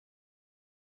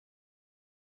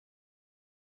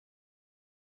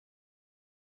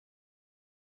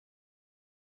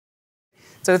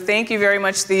So thank you very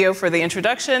much, Theo, for the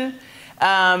introduction.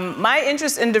 My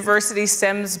interest in diversity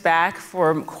stems back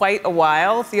for quite a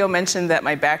while. Theo mentioned that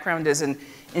my background is in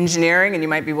engineering, and you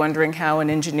might be wondering how an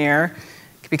engineer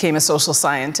became a social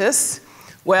scientist.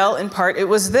 Well, in part, it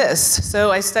was this.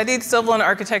 So I studied civil and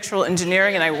architectural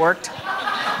engineering, and I worked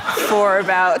for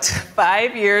about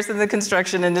 5 years in the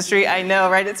construction industry. I know,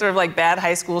 right? It's sort of like bad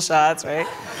high school shots, right?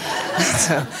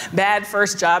 So, bad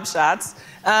first job shots.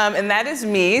 And that is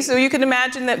me. So you can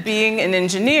imagine that being an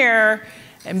engineer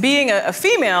and being a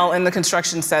female in the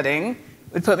construction setting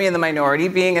would put me in the minority.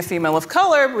 Being a female of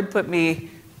color would put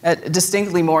me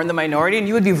distinctly more in the minority, and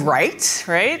you would be right,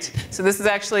 right? So this is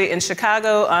actually in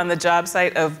Chicago on the job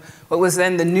site of what was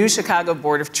then the New Chicago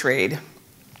Board of Trade.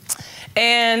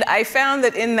 And I found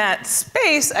that in that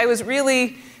space, I was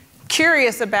really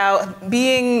curious about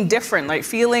being different, like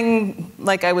feeling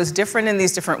like I was different in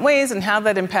these different ways and how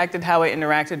that impacted how I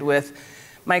interacted with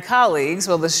my colleagues.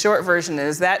 Well, the short version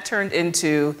is that turned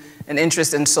into an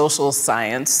interest in social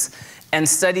science and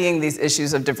studying these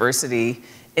issues of diversity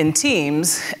in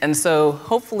teams. And so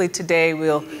hopefully today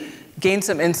we'll gain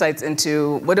some insights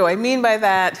into what do I mean by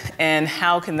that and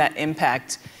how can that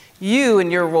impact you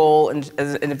and your role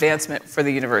as an advancement for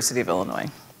the University of Illinois.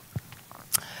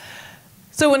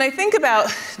 So when I think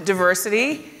about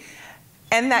diversity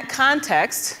and that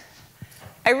context,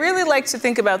 I really like to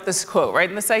think about this quote, right?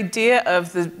 And this idea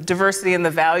of the diversity and the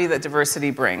value that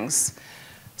diversity brings.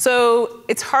 So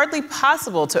it's hardly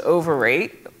possible to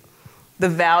overrate the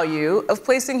value of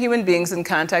placing human beings in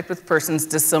contact with persons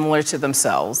dissimilar to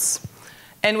themselves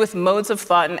and with modes of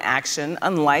thought and action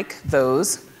unlike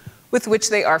those with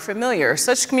which they are familiar.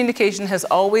 Such communication has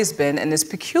always been and is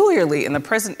peculiarly in the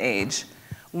present age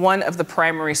one of the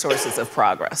primary sources of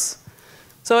progress.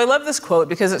 So I love this quote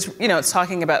because it's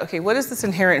talking about, okay, what is this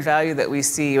inherent value that we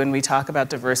see when we talk about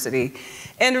diversity?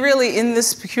 And really in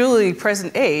this peculiarly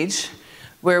present age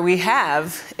where we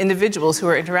have individuals who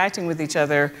are interacting with each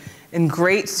other in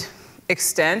great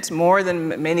extent, more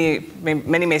than many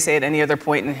may say at any other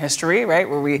point in history, right?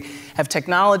 Where we have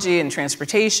technology and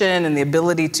transportation and the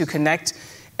ability to connect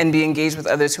and be engaged with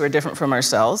others who are different from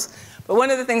ourselves. But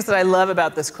one of the things that I love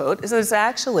about this quote is that it's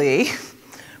actually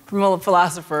from a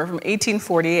philosopher from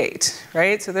 1848,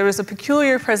 right? So there was a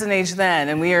peculiar present age then,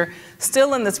 and we are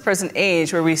still in this present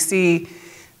age where we see,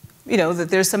 that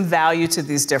there's some value to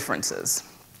these differences.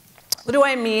 What do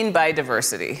I mean by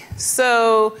diversity?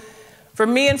 So for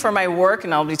me and for my work,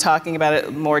 and I'll be talking about it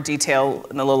in more detail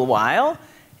in a little while,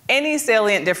 any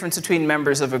salient difference between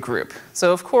members of a group.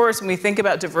 So of course, when we think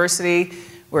about diversity,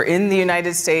 we're in the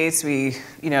United States,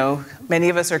 many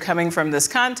of us are coming from this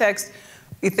context,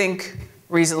 we think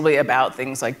reasonably about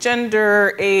things like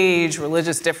gender, age,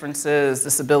 religious differences,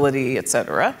 disability, et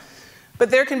cetera.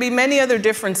 But there can be many other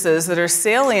differences that are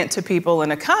salient to people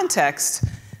in a context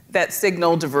that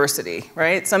signal diversity,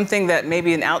 right? Something that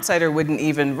maybe an outsider wouldn't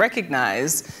even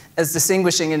recognize as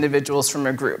distinguishing individuals from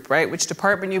a group, right? Which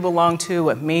department you belong to,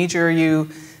 what major you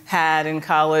had in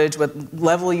college, what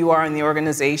level you are in the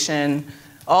organization,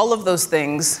 all of those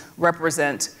things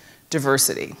represent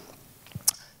diversity.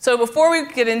 So before we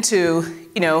get into,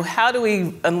 how do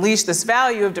we unleash this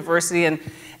value of diversity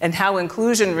and how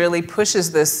inclusion really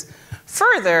pushes this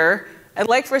further, I'd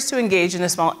like for us to engage in a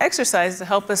small exercise to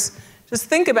help us just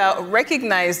think about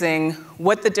recognizing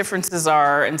what the differences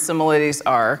are and similarities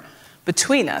are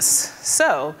between us.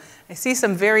 So I see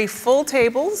some very full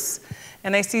tables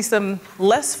and I see some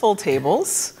less full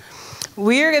tables.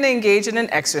 We are going to engage in an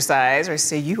exercise, or I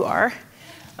say you are,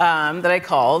 that I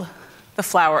called the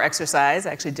flower exercise.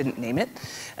 I actually didn't name it.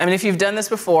 I mean, if you've done this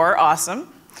before,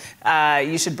 awesome.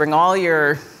 You should bring all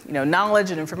your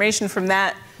knowledge and information from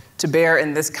that to bear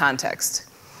in this context.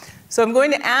 So I'm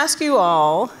going to ask you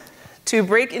all to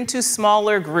break into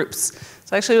smaller groups.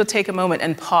 So actually we'll take a moment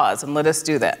and pause and let us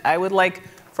do that. I would like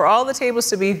for all the tables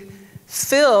to be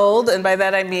filled, and by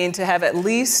that I mean to have at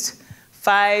least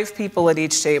 5 people at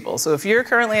each table. So if you're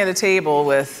currently at a table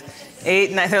with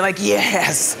 8, 9, they're like,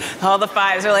 yes, all the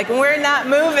 5s. They're like, we're not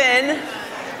moving,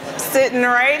 sitting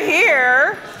right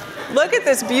here. Look at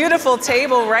this beautiful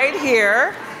table right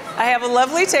here. I have a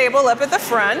lovely table up at the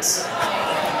front.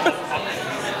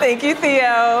 Thank you,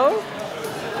 Theo.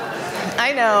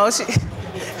 I know.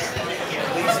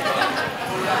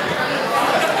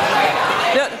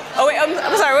 Oh wait,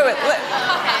 I'm sorry. Wait.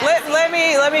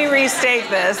 Let me restate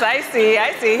this. I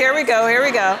see. Here we go.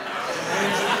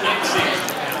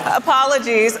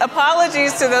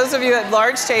 Apologies to those of you at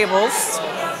large tables.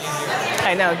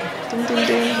 I know. Ding, ding,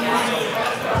 ding.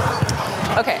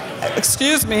 Okay.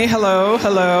 Excuse me. Hello.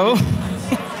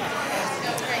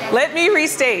 Let me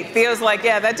restate. Theo's like,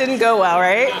 yeah, that didn't go well,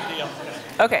 right?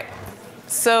 Okay,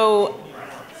 so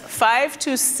 5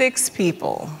 to 6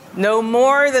 people. No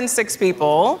more than 6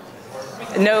 people.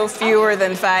 No fewer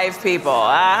than 5 people.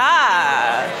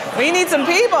 Aha! We need some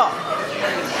people.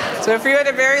 So if you're at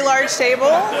a very large table,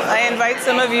 I invite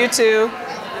some of you to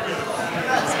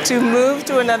move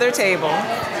to another table.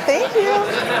 Thank you.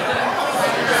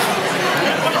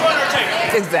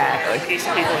 Exactly.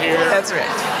 People here. That's right.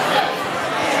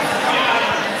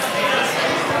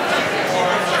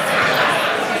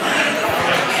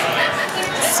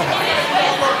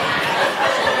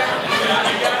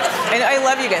 And I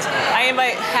love you guys. I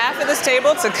invite half of this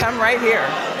table to come right here.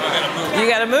 You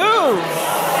gotta move.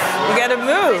 You gotta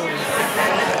move.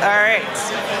 All right.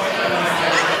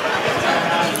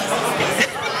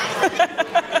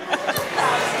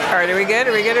 All right, are we good?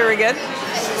 Are we good? Are we good?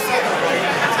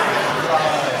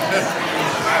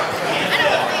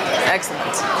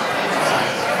 Excellent.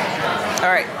 All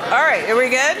right. All right, are we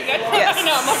good? Yes.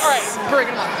 No, I'm all right. Bring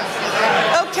them on.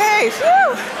 Okay.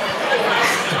 Whew.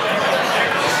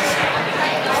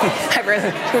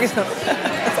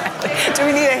 Do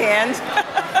we need a hand?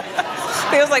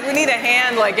 Feels like we need a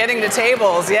hand, like getting to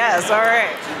tables. Yes, all right.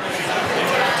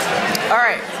 All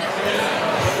right.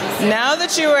 Now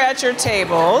that you are at your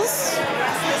tables,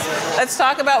 let's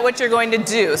talk about what you're going to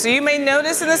do. So you may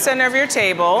notice in the center of your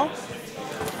table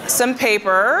some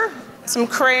paper, some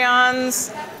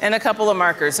crayons, and a couple of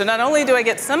markers. So not only do I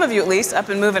get some of you at least up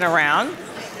and moving around,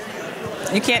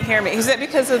 you can't hear me. Is that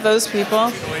because of those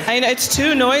people? I know it's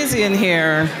too noisy in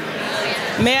here.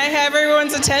 May I have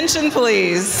everyone's attention,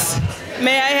 please?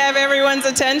 May I have everyone's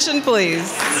attention,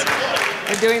 please?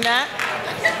 We're doing that?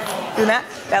 Doing that?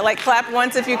 That like clap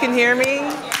once if you can hear me.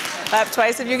 Clap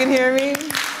twice if you can hear me. Okay.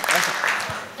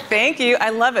 Thank you.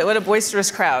 I love it. What a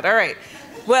boisterous crowd. All right.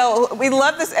 Well, we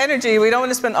love this energy. We don't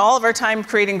want to spend all of our time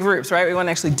creating groups, right? We want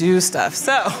to actually do stuff.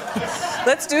 So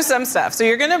let's do some stuff. So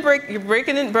you're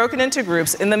broken into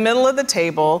groups. In the middle of the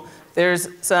table, there's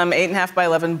some 8.5 by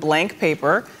 11 blank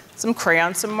paper, some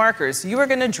crayons, some markers. You are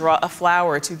going to draw a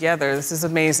flower together. This is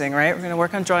amazing, right? We're going to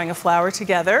work on drawing a flower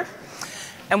together.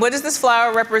 And what does this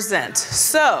flower represent?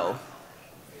 So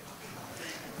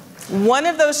one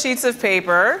of those sheets of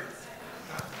paper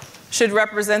should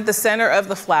represent the center of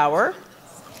the flower.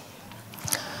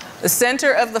 The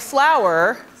center of the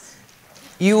flower,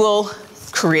 you will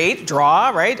draw,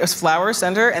 right, a flower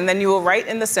center, and then you will write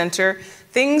in the center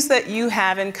things that you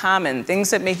have in common,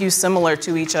 things that make you similar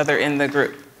to each other in the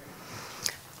group.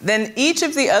 Then each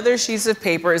of the other sheets of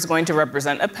paper is going to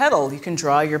represent a petal. You can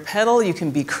draw your petal, you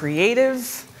can be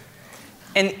creative,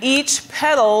 and each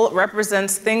petal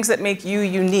represents things that make you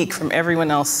unique from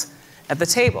everyone else at the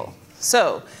table.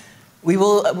 So we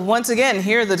will once again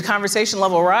hear the conversation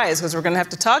level rise because we're going to have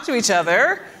to talk to each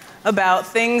other about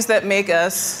things that make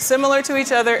us similar to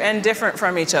each other and different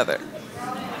from each other.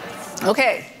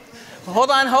 Okay,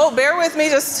 well, bear with me,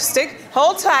 just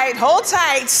hold tight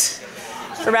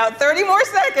for about 30 more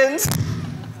seconds.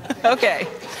 Okay,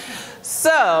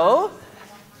 so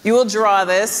you will draw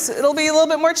this. It'll be a little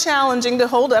bit more challenging to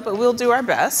hold up, but we'll do our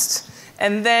best.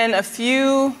 And then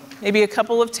maybe a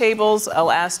couple of tables,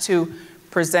 I'll ask to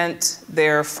present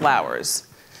their flowers.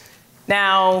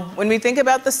 Now, when we think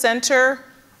about the center,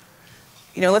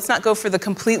 let's not go for the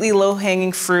completely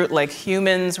low-hanging fruit like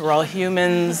humans. We're all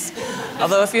humans.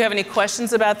 Although if you have any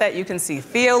questions about that, you can see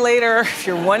Theo later if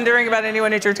you're wondering about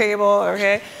anyone at your table,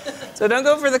 okay? So don't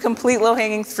go for the complete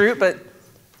low-hanging fruit, but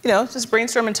just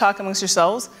brainstorm and talk amongst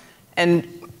yourselves. And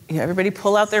everybody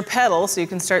pull out their petal so you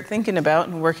can start thinking about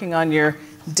and working on your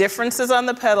differences on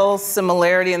the petals,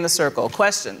 similarity in the circle.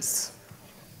 Questions?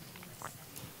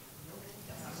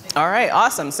 All right,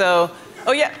 awesome. So,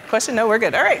 oh yeah, question? No, we're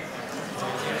good. All right.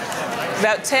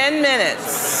 About 10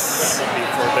 minutes.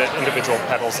 For the individual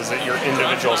petals, is it your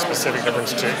individual specific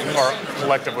difference or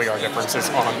collectively our differences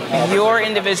on all your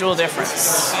individual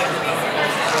difference?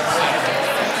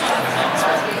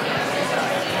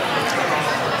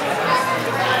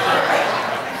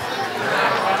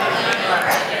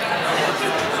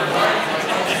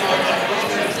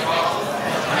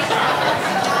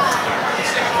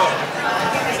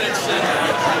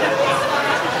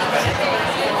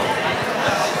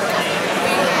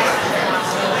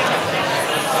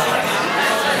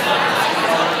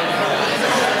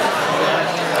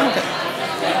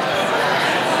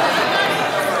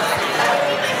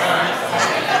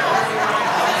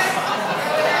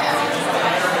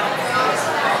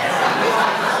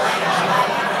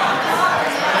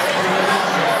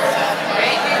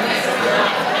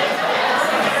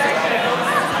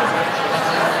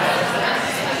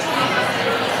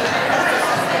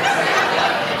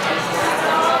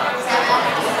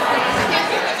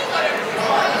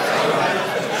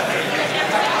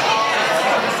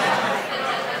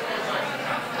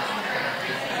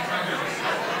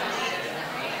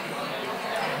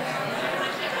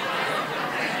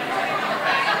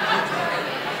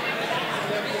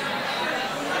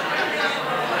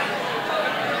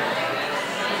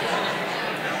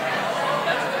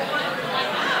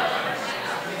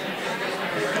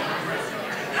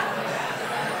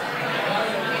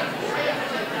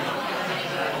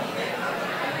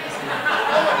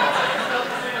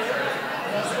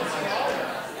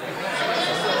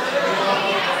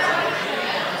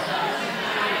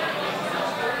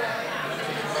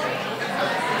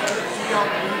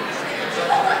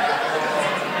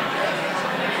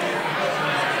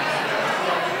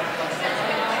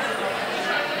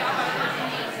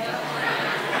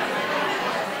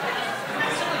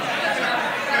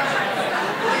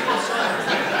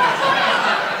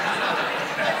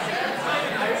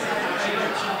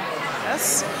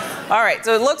 All right,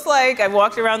 so it looks like I've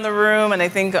walked around the room, and I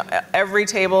think every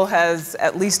table has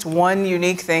at least one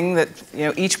unique thing that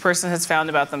each person has found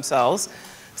about themselves.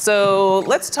 So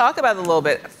let's talk about it a little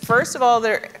bit. First of all,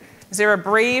 is there a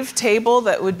brave table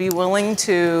that would be willing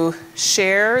to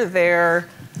share their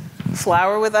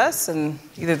flower with us, and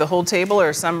either the whole table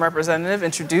or some representative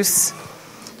introduce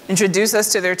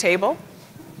us to their table?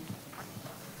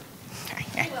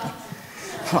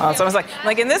 Well, someone's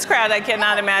like in this crowd, I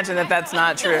cannot imagine that that's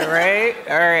not true, right?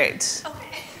 All right.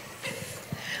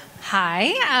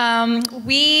 Hi,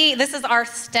 this is our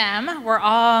STEM. We're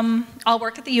all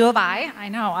work at the U of I. I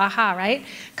know, aha, right?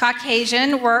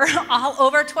 Caucasian, we're all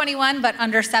over 21 but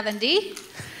under 70.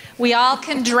 We all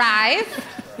can drive.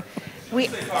 We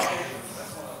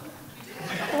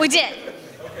did.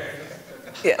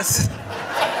 Yes.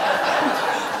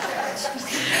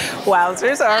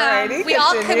 Wowzers, all righty. We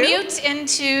all commute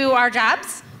into our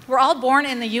jobs. We're all born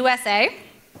in the USA.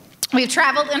 We've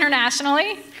traveled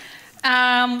internationally.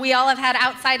 We all have had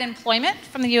outside employment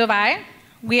from the U of I.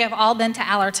 We have all been to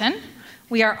Allerton.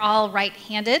 We are all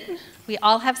right-handed. We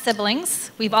all have siblings.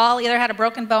 We've all either had a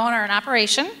broken bone or an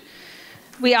operation.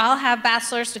 We all have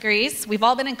bachelor's degrees. We've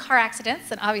all been in car accidents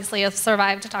and obviously have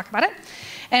survived to talk about it.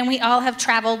 And we all have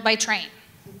traveled by train.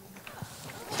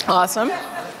 Awesome.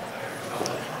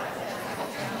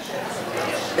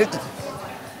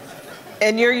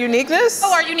 And your uniqueness?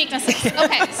 Oh, our uniqueness.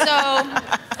 Okay, so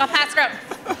I'll pass it around.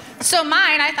 So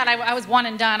mine, I thought I was one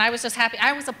and done. I was just happy.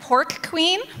 I was a pork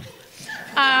queen.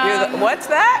 What's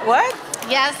that? What?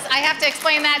 Yes, I have to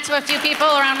explain that to a few people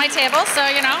around my table. So,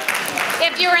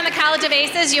 if you were in the College of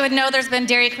Aces, you would know there's been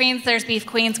dairy queens, there's beef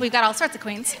queens. We've got all sorts of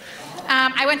queens.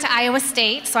 I went to Iowa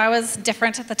State, so I was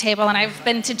different at the table, and I've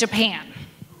been to Japan.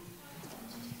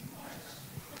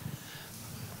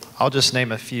 I'll just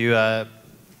name a few. I've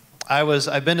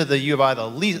been to the U of I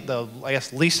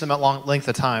least amount length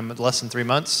of time, less than 3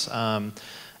 months. I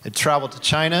traveled to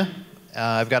China.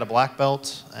 I've got a black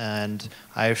belt, and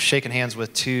I've shaken hands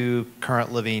with 2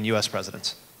 current living U.S.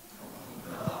 presidents.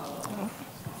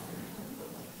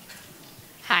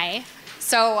 Hi.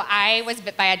 So I was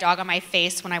bit by a dog on my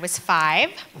face when I was 5.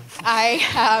 I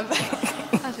have,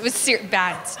 it was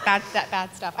bad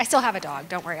stuff. I still have a dog,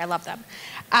 don't worry, I love them.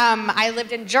 I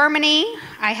lived in Germany.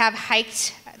 I have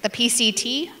hiked the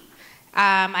PCT.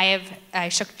 I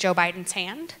shook Joe Biden's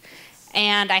hand.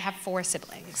 And I have 4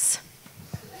 siblings.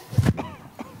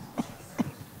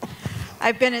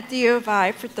 I've been at the U of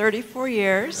I for 34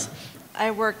 years.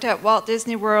 I worked at Walt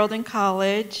Disney World in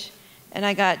college, and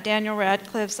I got Daniel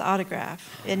Radcliffe's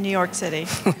autograph in New York City.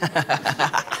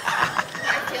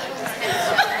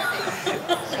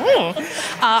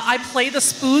 I play the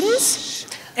spoons,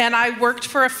 and I worked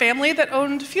for a family that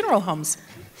owned funeral homes.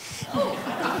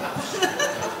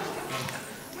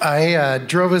 I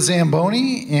drove a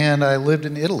Zamboni, and I lived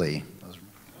in Italy.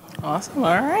 Awesome,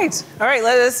 all right. All right,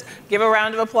 let us give a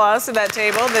round of applause to that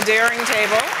table, the daring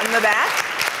table in the back.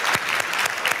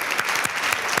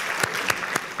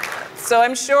 So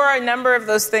I'm sure a number of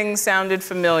those things sounded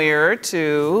familiar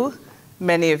to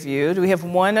many of you. Do we have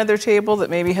one other table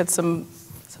that maybe had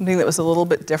something that was a little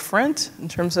bit different in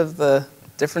terms of the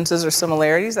differences or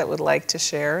similarities that would like to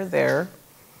share their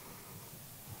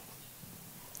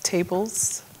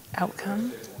table's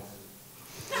outcome?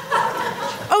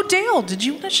 Oh, Dale, did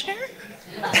you want to share?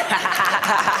 Absolutely,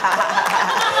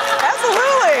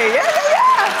 yeah.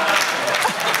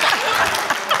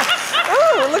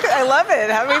 Ooh, look, I love it.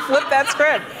 How do we flip that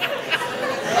script?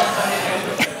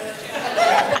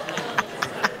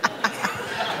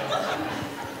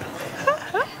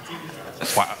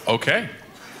 Wow, okay.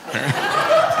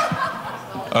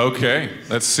 Okay,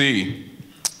 let's see.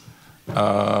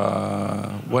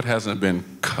 What hasn't been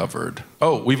covered?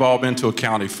 Oh, we've all been to a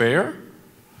county fair.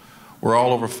 We're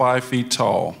all over 5 feet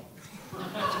tall.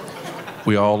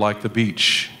 We all like the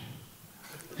beach.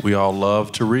 We all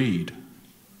love to read.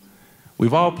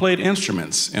 We've all played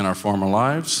instruments in our former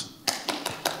lives.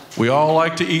 We all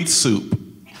like to eat soup.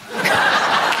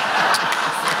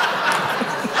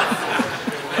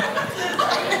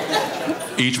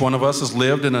 Each one of us has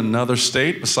lived in another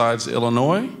state besides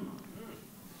Illinois.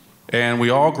 And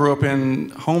we all grew up in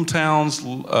hometowns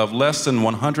of less than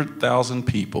 100,000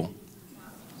 people.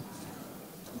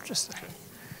 Interesting.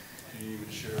 Can you even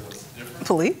share those differences?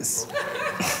 Please.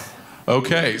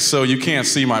 Okay, so you can't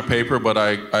see my paper, but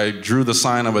I drew the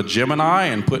sign of a Gemini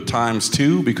and put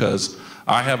 ×2 because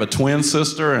I have a twin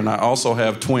sister and I also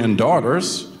have twin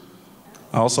daughters.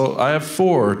 I have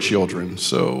 4 children,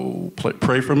 so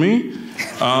pray for me.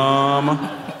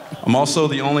 I'm also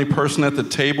the only person at the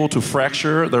table to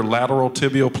fracture their lateral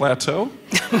tibial plateau.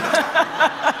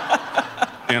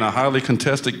 in a highly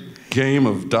contested game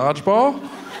of dodgeball.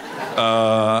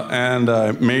 And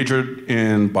I majored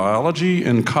in biology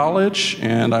in college,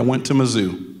 and I went to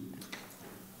Mizzou.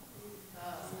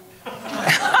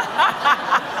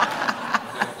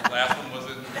 Last one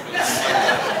wasn't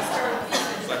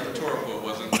like the tour quote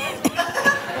wasn't.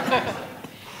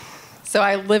 So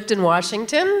I lived in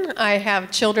Washington. I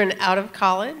have children out of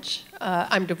college.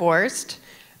 I'm divorced.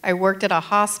 I worked at a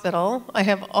hospital. I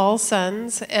have all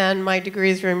sons, and my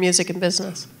degrees were in music and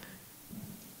business.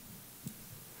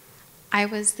 I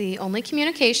was the only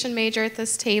communication major at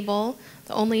this table,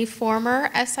 the only former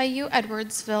SIU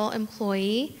Edwardsville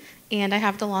employee, and I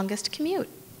have the longest commute.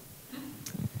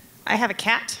 I have a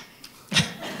cat.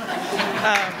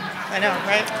 I know,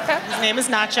 right? His name is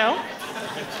Nacho.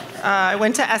 I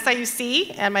went to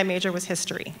SIUC, and my major was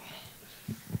history.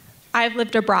 I've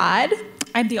lived abroad.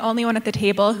 I'm the only one at the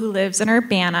table who lives in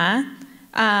Urbana.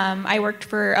 I worked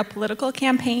for a political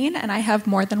campaign, and I have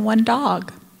more than one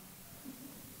dog.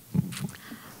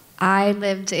 I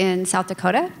lived in South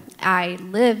Dakota. I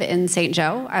live in St.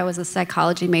 Joe. I was a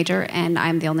psychology major, and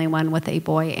I'm the only one with a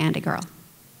boy and a girl.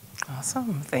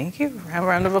 Awesome, thank you. Have a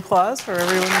round of applause for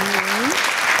everyone in the room.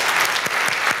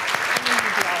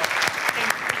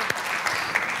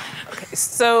 Okay,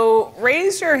 so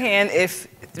raise your hand if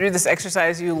through this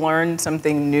exercise you learned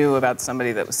something new about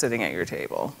somebody that was sitting at your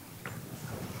table.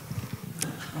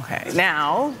 Okay,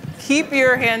 now keep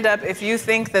your hand up if you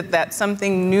think that that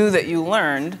something new that you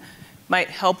learned might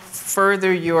help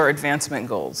further your advancement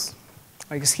goals.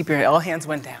 Or just keep your hand, all hands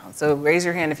went down. So raise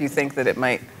your hand if you think that it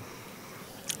might.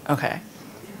 Okay.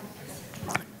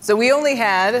 So we only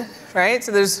had, right,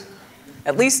 so there's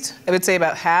at least, I would say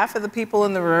about half of the people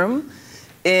in the room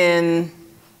in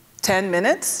 10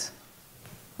 minutes,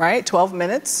 right, 12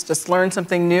 minutes, just learn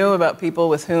something new about people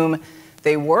with whom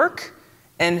they work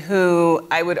and who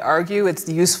I would argue it's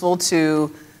useful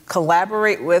to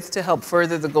collaborate with to help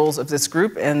further the goals of this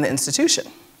group and the institution,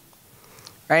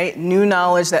 right? New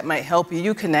knowledge that might help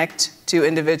you connect to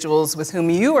individuals with whom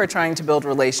you are trying to build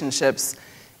relationships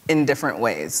in different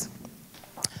ways.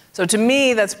 So to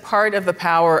me, that's part of the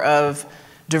power of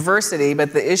diversity,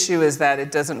 but the issue is that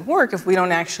it doesn't work if we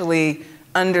don't actually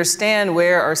understand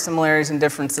where our similarities and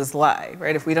differences lie,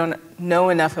 right? If we don't know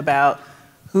enough about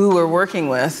who we're working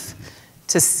with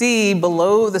to see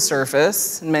below the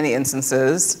surface, in many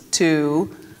instances,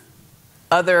 to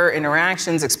other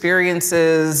interactions,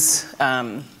 experiences,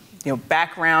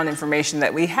 background information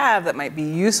that we have that might be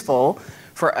useful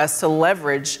for us to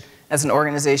leverage as an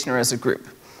organization or as a group.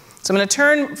 So I'm going to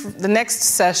turn the next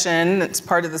session, that's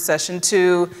part of the session,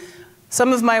 to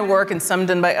some of my work and some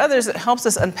done by others that helps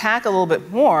us unpack a little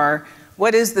bit more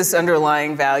what is this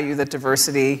underlying value that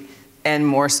diversity and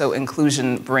more so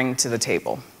inclusion bring to the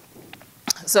table.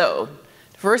 So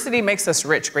diversity makes us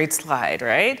rich. Great slide,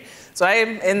 right? So I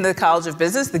am in the College of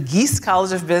Business, the Geese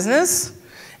College of Business,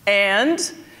 and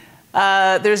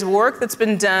there's work that's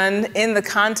been done in the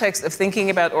context of thinking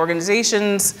about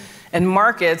organizations and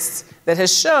markets that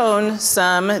has shown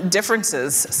some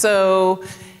differences. So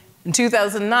in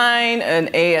 2009, an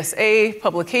ASA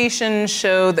publication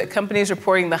showed that companies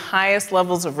reporting the highest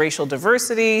levels of racial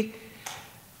diversity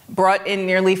brought in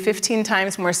nearly 15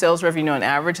 times more sales revenue on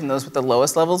average than those with the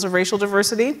lowest levels of racial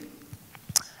diversity.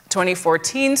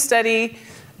 2014 study,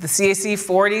 the CAC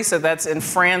 40, so that's in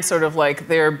France, sort of like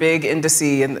their big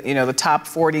indice, and the top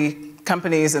 40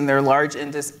 companies in their large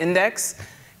index.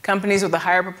 Companies with a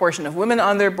higher proportion of women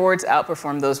on their boards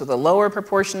outperform those with a lower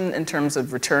proportion in terms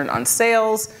of return on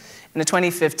sales. In a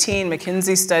 2015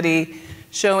 McKinsey study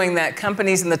showing that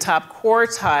companies in the top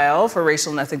quartile for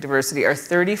racial and ethnic diversity are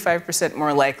 35%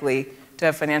 more likely to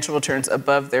have financial returns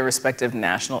above their respective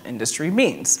national industry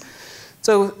means.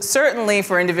 So certainly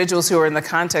for individuals who are in the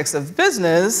context of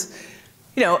business,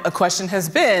 a question has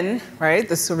been, right,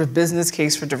 this sort of business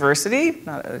case for diversity.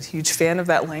 Not a huge fan of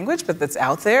that language, but that's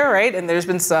out there, right? And there's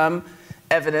been some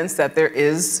evidence that there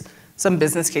is some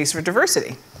business case for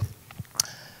diversity.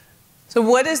 So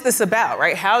what is this about,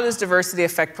 right? How does diversity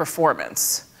affect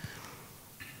performance?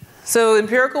 So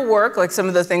empirical work, like some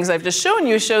of the things I've just shown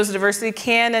you, shows diversity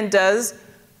can and does,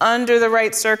 under the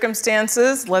right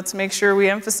circumstances, let's make sure we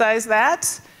emphasize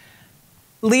that,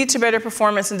 lead to better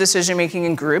performance and decision-making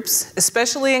in groups,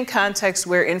 especially in contexts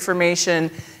where information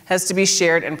has to be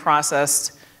shared and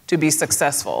processed to be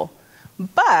successful.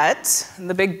 But, and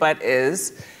the big but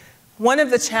is, one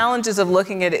of the challenges of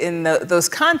looking at it in those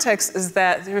contexts is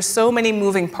that there's so many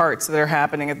moving parts that are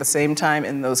happening at the same time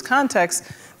in those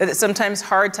contexts that it's sometimes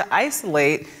hard to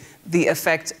isolate the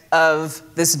effect of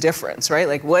this difference, right?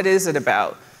 Like, what is it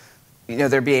about,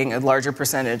 there being a larger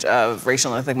percentage of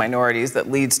racial and ethnic minorities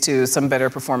that leads to some better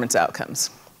performance outcomes.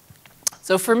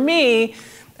 So for me,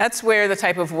 that's where the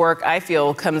type of work I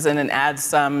feel comes in and adds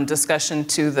some discussion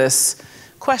to this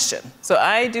question. So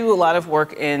I do a lot of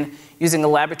work in using a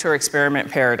laboratory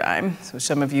experiment paradigm. So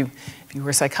some of you, if you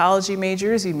were psychology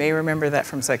majors, you may remember that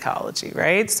from psychology,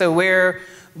 right? So where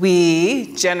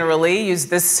we generally use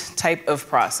this type of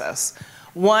process.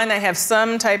 One, I have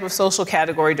some type of social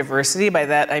category diversity. By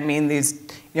that I mean these,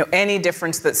 any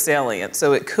difference that's salient.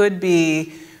 So it could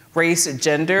be race,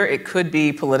 gender, it could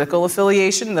be political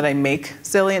affiliation that I make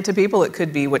salient to people, it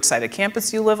could be which side of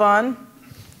campus you live on.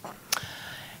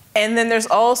 And then there's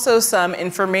also some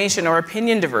information or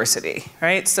opinion diversity,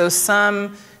 right? So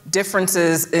some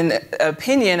differences in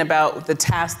opinion about the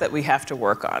task that we have to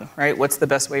work on, right? What's the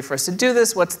best way for us to do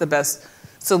this? What's the best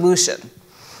solution?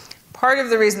 Part of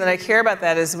the reason that I care about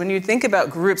that is when you think about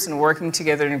groups and working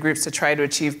together in groups to try to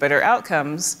achieve better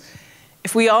outcomes,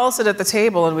 if we all sit at the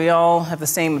table and we all have the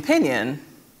same opinion,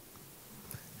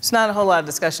 there's not a whole lot of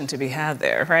discussion to be had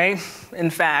there, right? In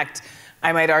fact,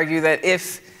 I might argue that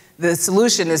if the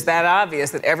solution is that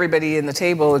obvious that everybody in the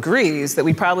table agrees, that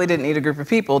we probably didn't need a group of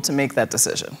people to make that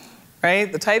decision,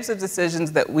 right? The types of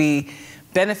decisions that we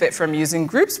benefit from using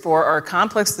groups for are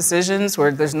complex decisions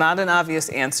where there's not an obvious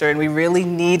answer, and we really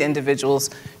need individuals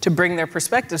to bring their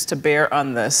perspectives to bear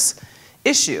on this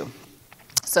issue.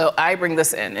 So I bring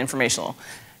this in, informational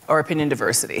or opinion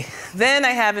diversity. Then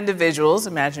I have individuals,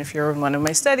 imagine if you're in one of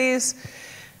my studies,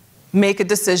 make a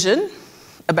decision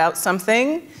about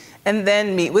something and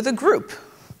then meet with a group,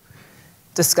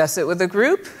 discuss it with a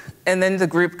group, and then the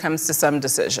group comes to some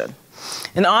decision.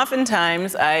 And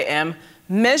oftentimes I am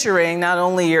measuring not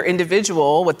only your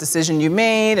individual, what decision you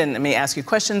made, and I may ask you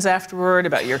questions afterward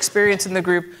about your experience in the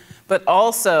group, but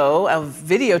also I'll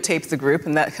videotape the group,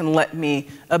 and that can let me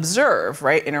observe,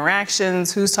 right?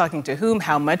 Interactions, who's talking to whom,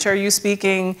 how much are you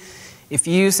speaking? If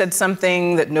you said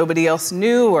something that nobody else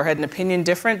knew or had an opinion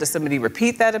different, does somebody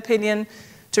repeat that opinion?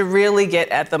 To really get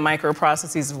at the micro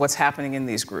processes of what's happening in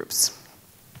these groups.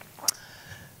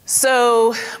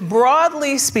 So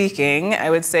broadly speaking, I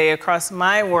would say across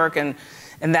my work and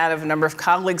that of a number of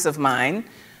colleagues of mine,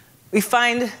 we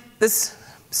find this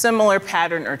similar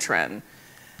pattern or trend,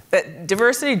 that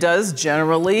diversity does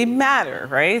generally matter,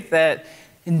 right? That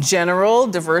in general,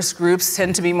 diverse groups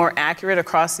tend to be more accurate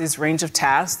across these range of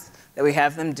tasks that we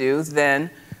have them do than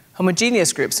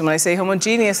homogeneous groups. And when I say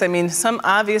homogeneous, I mean some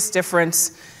obvious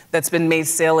difference that's been made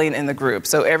salient in the group.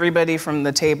 So everybody from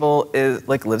the table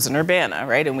lives in Urbana,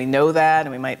 right? And we know that,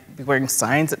 and we might be wearing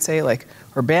signs that say like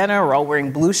Urbana, we're all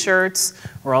wearing blue shirts,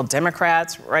 we're all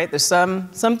Democrats, right? There's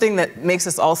something that makes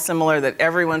us all similar that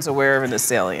everyone's aware of and is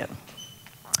salient.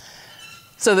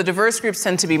 So the diverse groups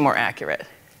tend to be more accurate.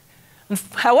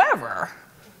 However,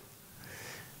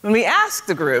 when we ask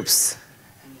the groups,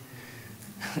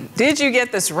 did you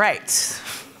get this right?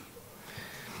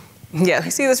 Yeah,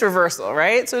 we see this reversal,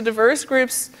 right? So diverse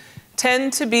groups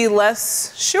tend to be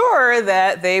less sure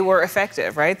that they were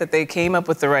effective, right? That they came up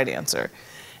with the right answer,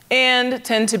 and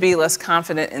tend to be less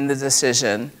confident in the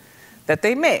decision that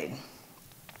they made.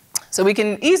 So we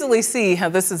can easily see how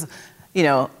this is,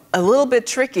 a little bit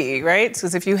tricky, right?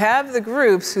 Because if you have the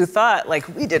groups who thought, like,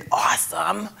 we did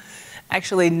awesome,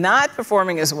 actually not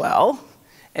performing as well,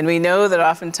 and we know that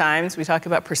oftentimes we talk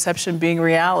about perception being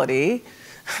reality,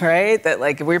 right? That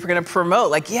like if we were going to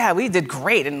promote, like, yeah, we did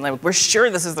great, and like we're sure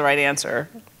this is the right answer.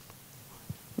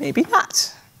 Maybe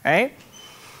not, right?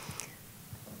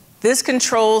 This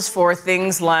controls for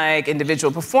things like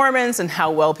individual performance and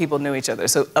how well people knew each other.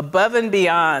 So above and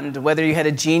beyond whether you had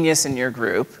a genius in your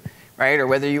group, right, or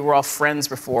whether you were all friends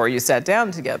before you sat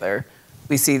down together,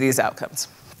 we see these outcomes.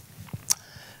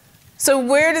 So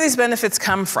where do these benefits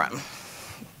come from,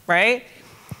 right?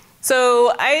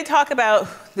 So I talk about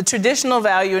the traditional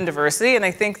value in diversity, and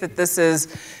I think that this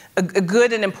is a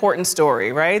good and important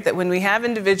story, right? That when we have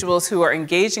individuals who are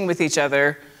engaging with each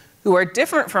other, who are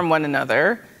different from one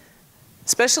another,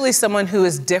 especially someone who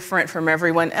is different from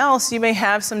everyone else, you may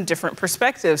have some different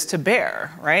perspectives to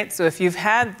bear, right? So if you've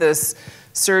had this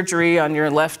surgery on your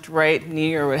left, right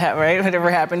knee or whatever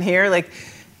happened here,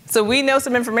 so we know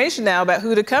some information now about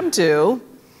who to come to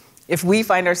if we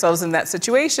find ourselves in that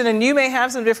situation, and you may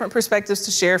have some different perspectives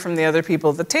to share from the other people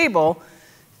at the table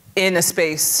in a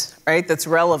space, right, that's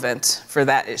relevant for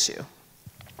that issue.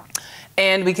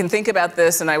 And we can think about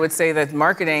this, and I would say that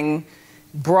marketing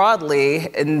broadly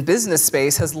in business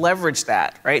space has leveraged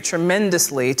that, right,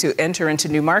 tremendously to enter into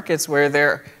new markets where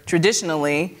there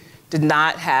traditionally did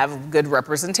not have good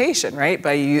representation, right?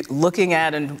 By you looking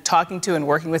at and talking to and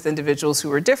working with individuals who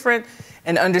were different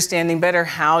and understanding better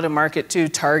how to market to,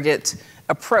 target,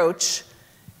 approach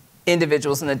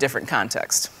individuals in a different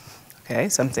context. Okay,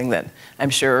 something that I'm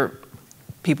sure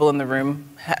people in the room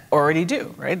already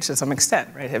do, right, to some extent,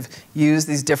 right? Have used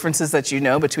these differences that you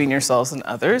know between yourselves and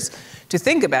others to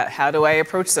think about how do I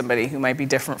approach somebody who might be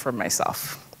different from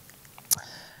myself.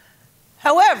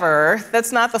 However,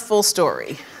 that's not the full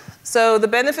story. So the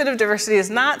benefit of diversity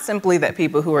is not simply that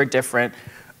people who are different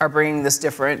are bringing this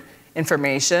different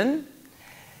information.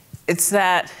 It's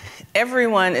that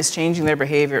everyone is changing their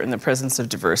behavior in the presence of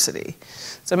diversity.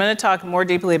 So I'm going to talk more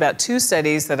deeply about two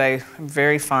studies that I'm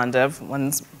very fond of.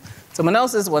 One's someone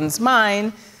else's, one's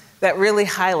mine, that really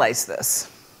highlights this.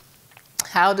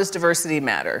 How does diversity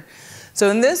matter? So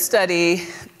in this study,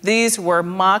 these were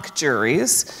mock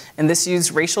juries, and this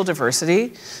used racial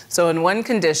diversity. So in one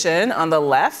condition, on the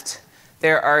left,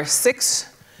 there are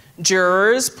 6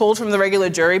 jurors pulled from the regular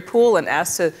jury pool and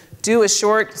asked to do a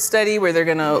short study where they're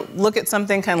going to look at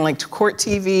something kind of like court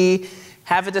TV,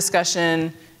 have a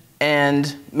discussion,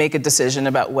 and make a decision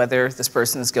about whether this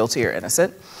person is guilty or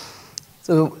innocent.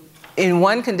 So in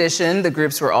one condition, the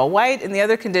groups were all white. In the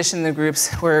other condition, the groups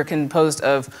were composed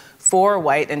of 4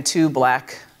 white and 2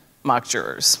 black mock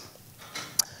jurors.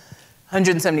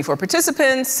 174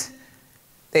 participants.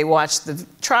 They watched the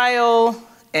trial,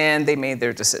 and they made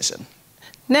their decision.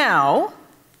 Now,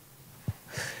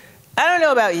 I don't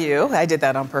know about you. I did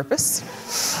that on purpose.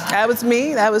 That was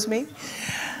me. That was me.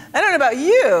 I don't know about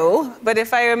you, but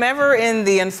if I am ever in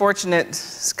the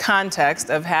unfortunate context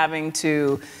of having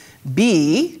to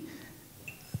be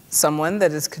someone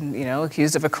that is,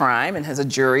 accused of a crime and has a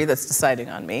jury that's deciding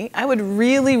on me, I would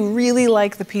really, really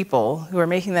like the people who are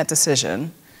making that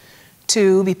decision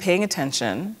to be paying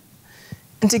attention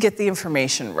and to get the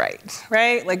information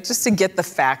right? Like just to get the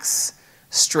facts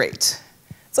straight.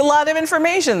 It's a lot of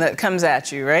information that comes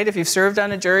at you, right? If you've served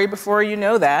on a jury before, you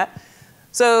know that.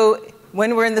 So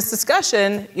when we're in this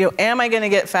discussion, am I going to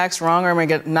get facts wrong or am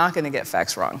I not going to get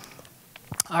facts wrong?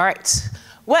 All right.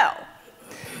 Well,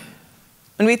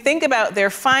 when we think about their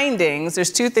findings,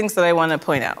 there's 2 things that I want to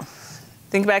point out.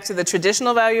 Think back to the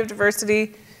traditional value of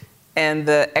diversity and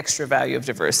the extra value of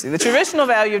diversity. The traditional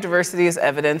value of diversity is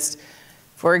evidenced,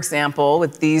 for example,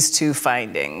 with these 2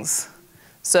 findings.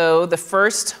 So the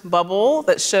first bubble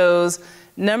that shows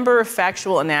number of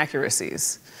factual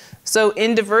inaccuracies. So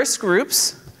in diverse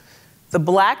groups, the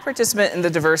black participant in the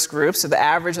diverse groups, so the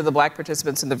average of the black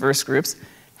participants in diverse groups,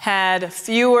 had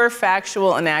fewer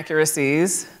factual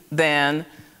inaccuracies than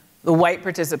the white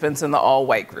participants in the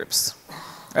all-white groups,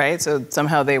 right? So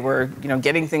somehow they were,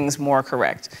 getting things more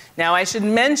correct. Now I should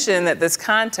mention that this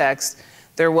context,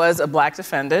 there was a black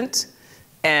defendant,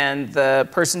 and the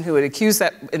person who had accused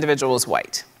that individual was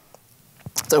white.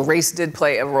 So race did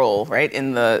play a role, right,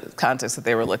 in the context that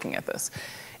they were looking at this.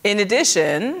 In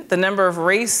addition, the number of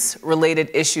race-related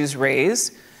issues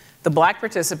raised, the black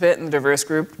participant in the diverse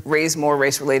group raised more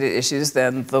race-related issues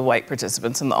than the white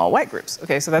participants in the all-white groups.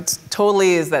 Okay, so that's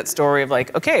totally is that story of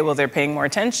like, okay, well, they're paying more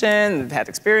attention, they've had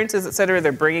experiences, et cetera,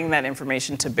 they're bringing that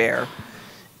information to bear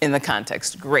in the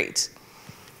context. Great.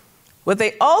 What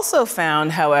they also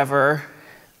found, however,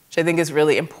 which I think is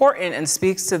really important and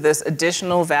speaks to this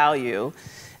additional value,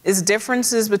 is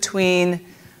differences between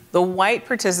the white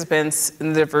participants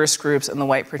in the diverse groups and the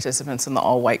white participants in the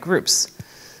all-white groups.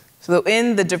 So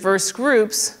in the diverse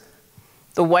groups,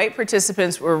 the white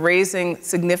participants were raising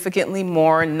significantly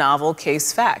more novel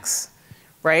case facts,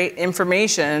 right?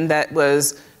 Information that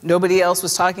was, nobody else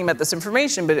was talking about this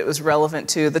information, but it was relevant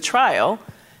to the trial,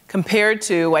 compared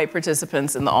to white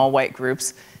participants in the all-white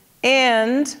groups,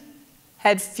 and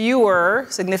had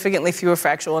significantly fewer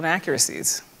factual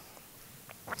inaccuracies.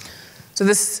 So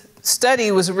this study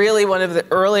was really one of the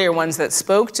earlier ones that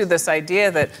spoke to this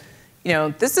idea that,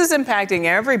 this is impacting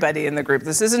everybody in the group.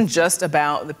 This isn't just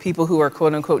about the people who are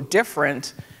quote unquote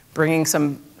different, bringing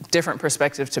some different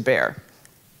perspective to bear.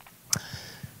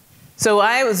 So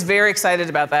I was very excited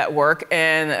about that work,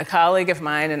 and a colleague of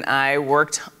mine and I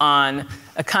worked on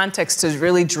a context to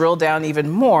really drill down even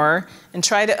more and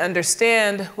try to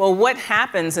understand, well, what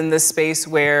happens in this space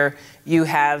where you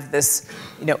have this,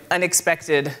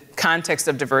 unexpected context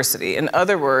of diversity? In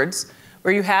other words,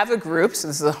 where you have a group, so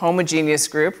this is a homogeneous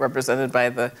group represented by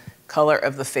the color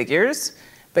of the figures,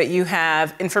 but you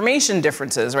have information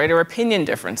differences, right, or opinion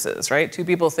differences, right? 2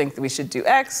 people think that we should do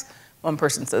X, 1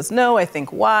 person says, no, I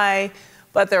think Y,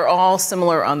 but they're all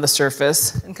similar on the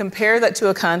surface. And compare that to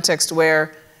a context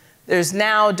where there's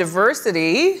now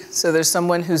diversity, so there's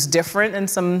someone who's different in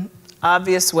some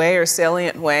obvious way or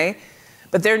salient way,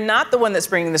 But they're not the one that's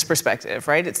bringing this perspective,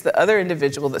 right? It's the other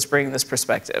individual that's bringing this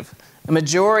perspective. A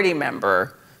majority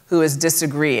member who is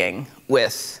disagreeing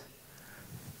with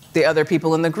the other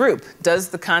people in the group. Does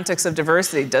the context of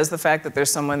diversity, does the fact that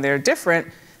there's someone there different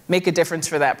make a difference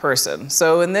for that person?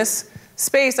 So in this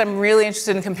space, I'm really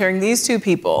interested in comparing these two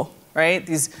people, right?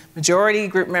 These majority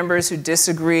group members who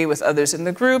disagree with others in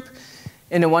the group.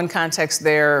 In one context,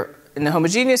 they're in a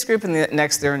homogeneous group, and the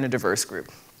next, they're in a diverse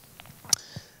group.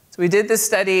 So we did this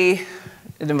study.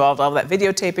 It involved all that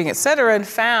videotaping, et cetera, and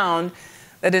found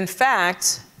that in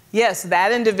fact, yes,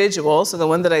 that individual, so the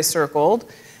one that I circled,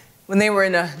 when they were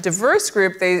in a diverse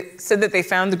group, they said that they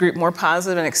found the group more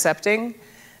positive and accepting.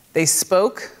 They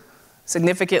spoke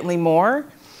significantly more,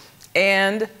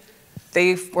 and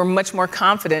they were much more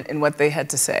confident in what they had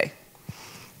to say.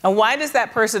 Now, why does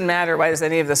that person matter? Why does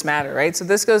any of this matter, right? So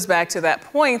this goes back to that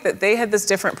point that they had this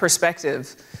different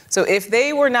perspective. So if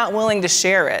they were not willing to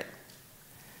share it,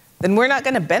 then we're not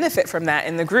going to benefit from that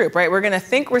in the group, right? We're going to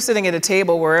think we're sitting at a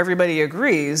table where everybody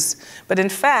agrees, but in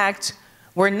fact,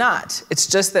 we're not. It's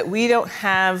just that we don't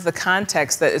have the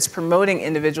context that is promoting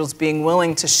individuals being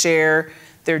willing to share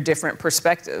their different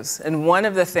perspectives. And one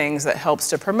of the things that helps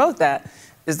to promote that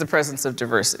is the presence of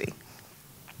diversity.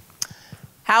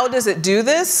 How does it do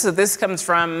this? So this comes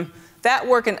from that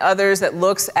work and others that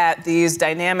looks at these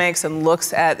dynamics and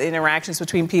looks at the interactions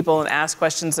between people and asks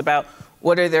questions about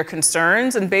what are their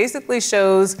concerns, and basically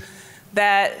shows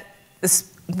that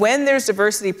when there's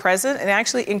diversity present, it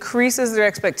actually increases their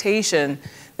expectation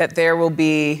that there will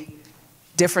be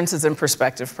differences in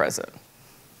perspective present,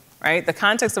 right? The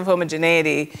context of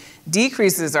homogeneity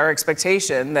decreases our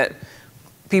expectation that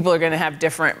people are going to have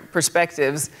different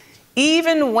perspectives,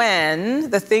 even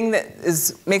when the thing that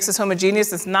makes us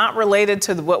homogeneous is not related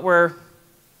to what we're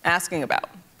asking about.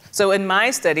 So in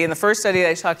my study, in the first study that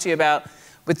I talked to you about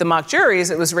with the mock juries,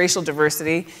 it was racial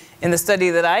diversity. In the study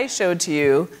that I showed to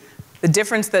you, the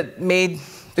difference that made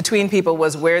between people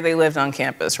was where they lived on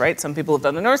campus, right? Some people lived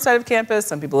on the north side of campus,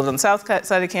 some people lived on the south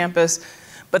side of campus,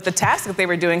 but the task that they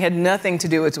were doing had nothing to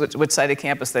do with which side of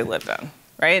campus they lived on,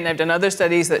 right? And I've done other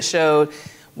studies that showed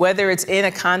whether it's in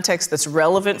a context that's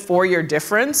relevant for your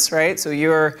difference, right? So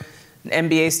you're an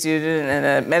MBA student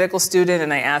and a medical student,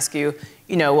 and I ask you,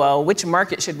 well, which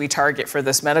market should we target for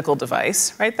this medical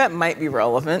device, right? That might be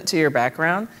relevant to your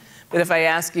background. But if I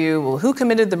ask you, well, who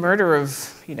committed the murder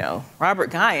of, Robert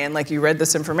Guyon, like you read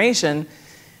this information,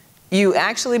 you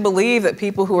actually believe that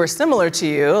people who are similar to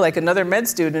you, like another med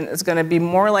student, is going to be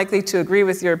more likely to agree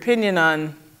with your opinion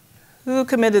on who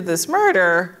committed this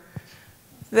murder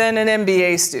than an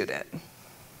MBA student.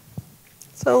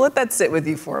 So let that sit with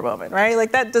you for a moment, right?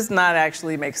 Like that does not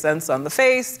actually make sense on the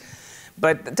face,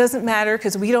 but it doesn't matter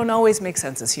because we don't always make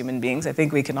sense as human beings. I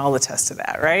think we can all attest to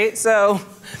that, right? So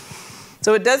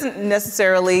it doesn't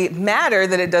necessarily matter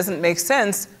that it doesn't make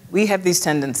sense. We have these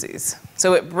tendencies.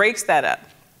 So it breaks that up.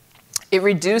 It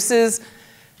reduces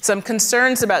some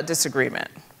concerns about disagreement.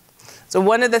 So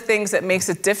one of the things that makes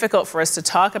it difficult for us to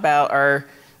talk about our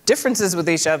differences with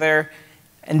each other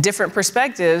and different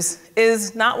perspectives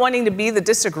is not wanting to be the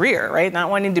disagreeer, right? Not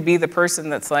wanting to be the person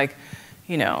that's like,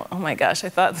 oh my gosh, I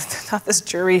thought this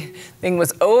jury thing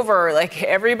was over. Like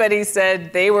everybody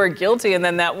said they were guilty, and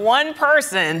then that one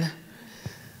person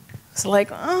was like,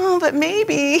 oh, but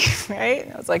maybe, right?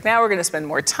 I was like, now we're going to spend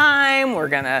more time. We're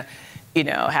going to,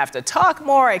 have to talk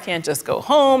more. I can't just go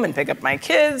home and pick up my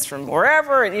kids from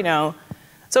wherever,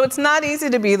 So it's not easy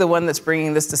to be the one that's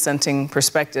bringing this dissenting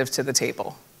perspective to the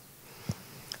table.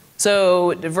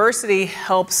 So diversity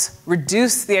helps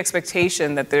reduce the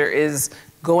expectation that there is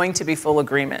going to be full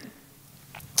agreement.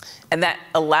 And that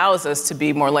allows us to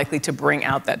be more likely to bring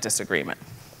out that disagreement.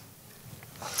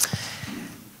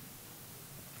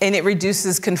 And it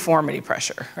reduces conformity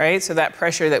pressure, right? So that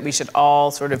pressure that we should all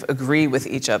sort of agree with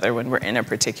each other when we're in a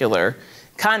particular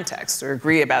context or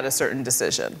agree about a certain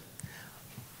decision.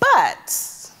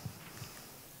 But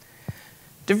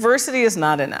diversity is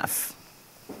not enough.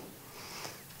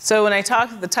 So when I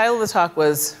talked, the title of the talk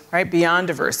was, right, Beyond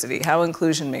Diversity, How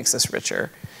Inclusion Makes Us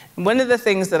Richer. And one of the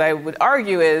things that I would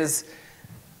argue is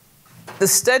the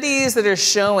studies that are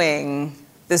showing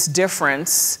this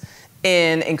difference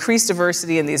in increased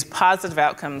diversity and these positive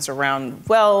outcomes around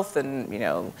wealth and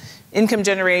income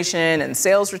generation and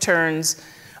sales returns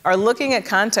are looking at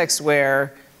contexts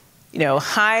where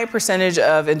high percentage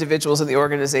of individuals in the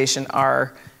organization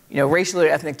are racially or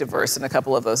ethnic diverse in a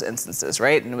couple of those instances,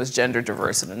 right? And it was gender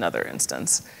diverse in another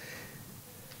instance.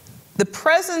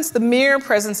 The mere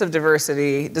presence of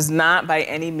diversity does not by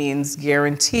any means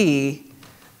guarantee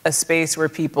a space where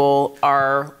people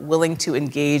are willing to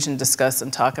engage and discuss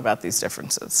and talk about these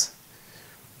differences.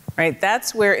 right?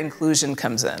 That's where inclusion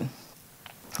comes in.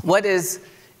 What is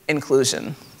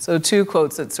inclusion? So 2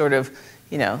 quotes that sort of,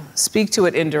 speak to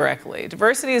it indirectly.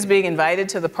 Diversity is being invited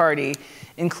to the party.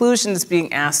 Inclusion is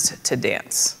being asked to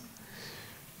dance.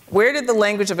 Where did the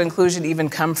language of inclusion even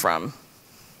come from?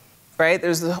 Right?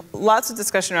 There's lots of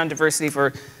discussion around diversity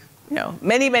for,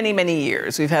 many, many, many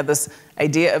years. We've had this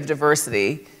idea of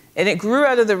diversity, and it grew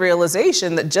out of the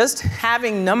realization that just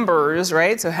having numbers,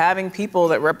 right? So having people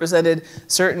that represented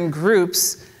certain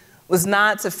groups was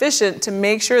not sufficient to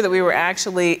make sure that we were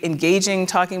actually engaging,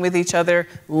 talking with each other,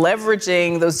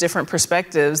 leveraging those different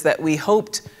perspectives that we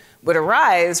hoped would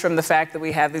arise from the fact that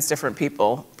we have these different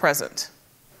people present.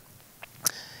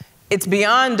 It's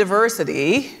beyond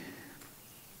diversity,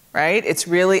 right? It's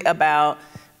really about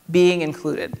being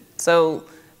included. So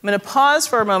I'm going to pause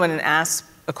for a moment and ask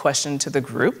a question to the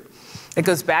group. It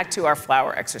goes back to our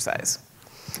flower exercise.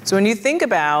 So when you think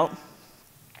about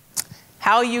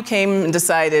how you came and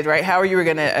decided, right, how you were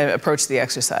going to approach the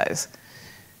exercise,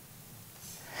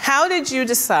 how did you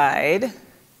decide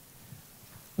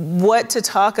what to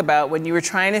talk about when you were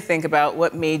trying to think about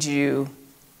what made you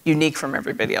unique from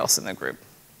everybody else in the group?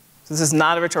 So this is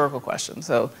not a rhetorical question.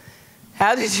 So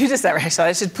how did you decide? Right, so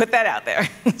I should put that out there.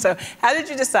 So how did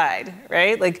you decide,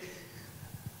 right? Like,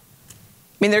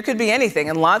 I mean, there could be anything,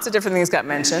 and lots of different things got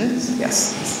mentioned.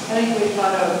 Yes? I think we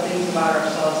thought of things about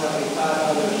ourselves that we thought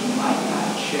others might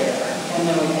not share. And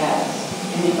then we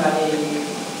asked anybody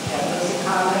have this in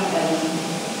common, and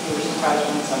we were surprised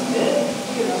when some did.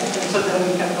 And so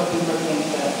then we kept looking for things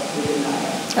that we did not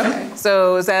have. Okay.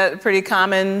 So is that a pretty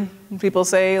common, people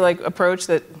say, like, approach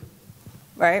that,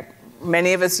 right?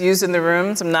 Many of us use in the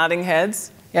room, some nodding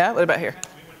heads. Yeah, what about here?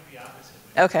 We went the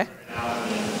opposite. Okay.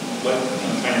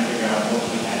 Trying to figure out what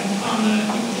we had in common.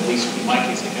 At least in my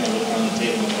case, I kind of look around the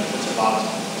table and like, what's about us?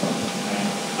 Right?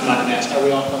 I'm not going to ask, are we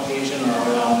all Caucasian or are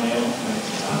we all male? Right?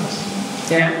 It's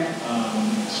honest. Yeah.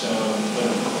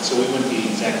 So we went the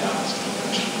exact opposite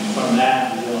direction. And from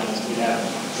that, we realized we'd have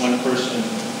one person,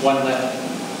 one left.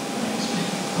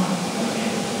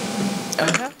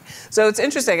 Okay. So it's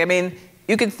interesting. I mean,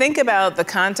 you can think about the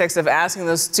context of asking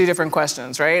those 2 different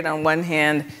questions, right? On one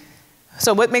hand,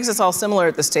 so what makes us all similar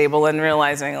at this table, and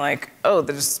realizing like, oh,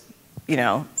 there's,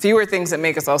 fewer things that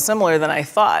make us all similar than I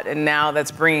thought. And now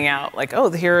that's bringing out like, oh,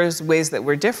 here's ways that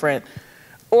we're different.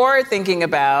 Or thinking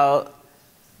about,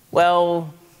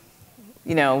 well,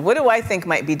 what do I think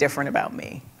might be different about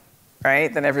me,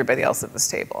 right, than everybody else at this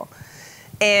table?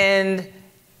 And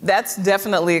that's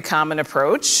definitely a common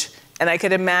approach. And I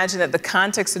could imagine that the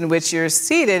context in which you're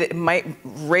seated, it might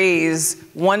raise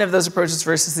one of those approaches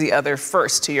versus the other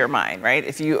first to your mind, right?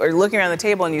 If you are looking around the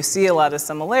table and you see a lot of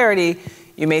similarity,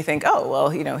 you may think, oh, well,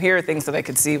 here are things that I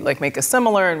could see like make us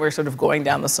similar, and we're sort of going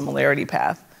down the similarity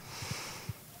path.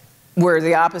 Where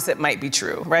the opposite might be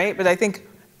true, right? But I think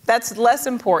that's less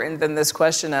important than this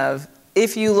question of,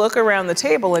 if you look around the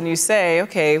table and you say,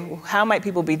 okay, how might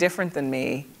people be different than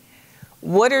me?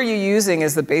 What are you using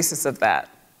as the basis of that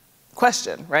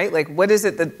question, right? Like, what is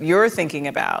it that you're thinking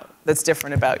about that's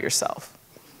different about yourself,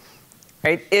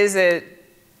 right? Is it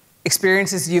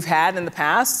experiences you've had in the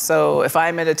past? So if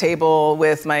I'm at a table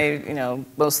with my,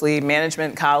 mostly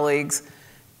management colleagues,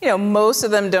 most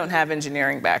of them don't have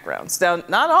engineering backgrounds. Now,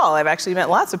 not all. I've actually met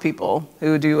lots of people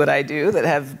who do what I do that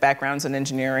have backgrounds in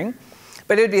engineering.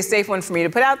 But it would be a safe one for me to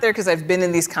put out there because I've been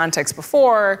in these contexts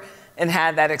before and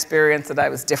had that experience that I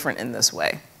was different in this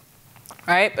way,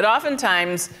 right? But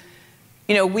oftentimes,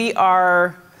 we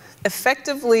are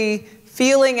effectively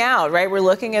feeling out, right? We're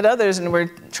looking at others and we're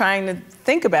trying to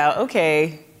think about,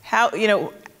 okay, how,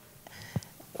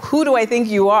 who do I think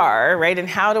you are, right? And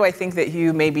how do I think that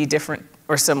you may be different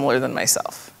or similar than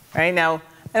myself, right? Now,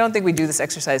 I don't think we do this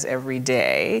exercise every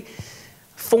day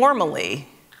formally,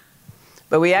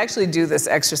 but we actually do this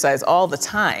exercise all the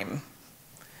time,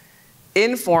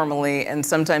 informally and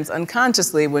sometimes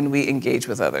unconsciously when we engage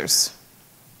with others.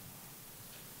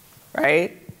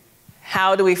 Right?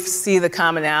 How do we see the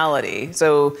commonality?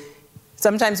 So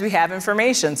sometimes we have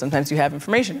information. Sometimes you have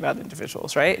information about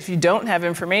individuals, right? If you don't have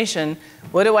information,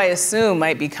 what do I assume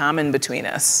might be common between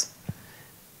us?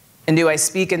 And do I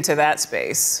speak into that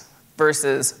space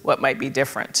versus what might be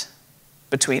different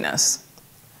between us?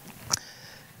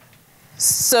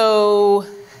 So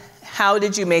how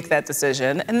did you make that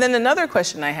decision? And then another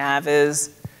question I have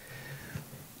is,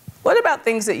 what about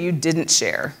things that you didn't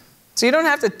share? So you don't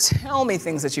have to tell me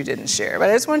things that you didn't share, but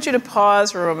I just want you to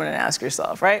pause for a moment and ask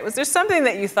yourself, right? Was there something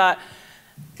that you thought,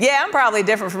 yeah, I'm probably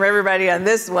different from everybody on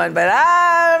this one, but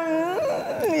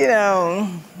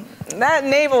that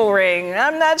navel ring,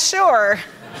 I'm not sure.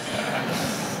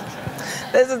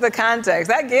 This is the context.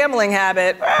 That gambling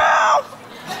habit, well,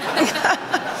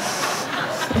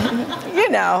 you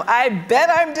know, I bet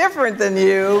I'm different than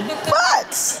you,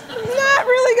 but I'm not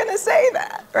really going to say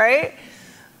that, right?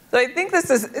 So I think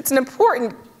it's an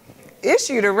important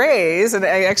issue to raise, and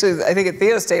I think at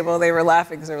Theo's table they were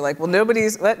laughing because they were like, well, no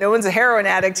one's a heroin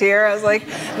addict here. I was like,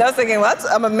 and I was thinking, well,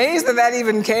 I'm amazed that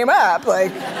even came up.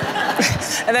 Like,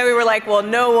 and then we were like, well,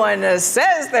 no one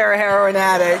says they're a heroin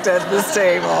addict at this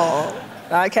table.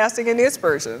 Not casting any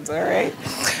aspersions, all right?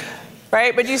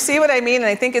 Right, but you see what I mean? And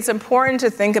I think it's important to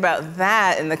think about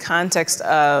that in the context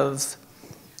of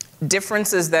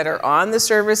differences that are on the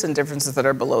surface and differences that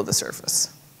are below the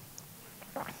surface,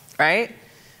 right?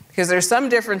 Because there's some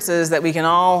differences that we can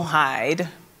all hide,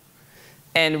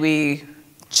 and we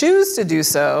choose to do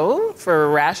so for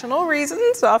rational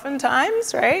reasons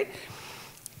oftentimes, right?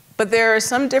 But there are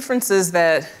some differences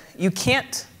that you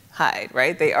can't hide,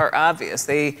 right? They are obvious.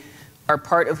 They are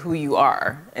part of who you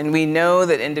are. And we know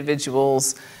that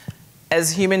individuals,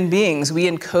 as human beings, we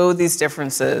encode these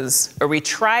differences, or we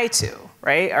try to,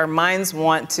 right? Our minds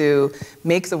want to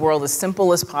make the world as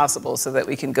simple as possible so that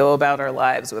we can go about our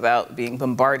lives without being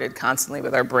bombarded constantly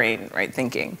with our brain, right,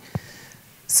 thinking.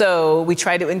 So we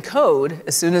try to encode,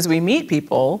 as soon as we meet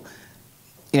people,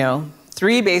 you know,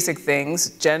 3 basic things: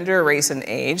 gender, race, and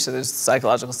age. So there's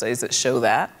psychological studies that show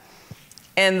that.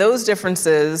 And those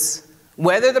differences,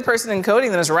 whether the person encoding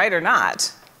them is right or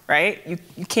not, right,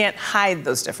 you can't hide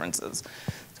those differences.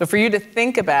 So for you to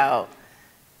think about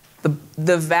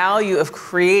the value of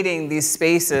creating these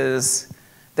spaces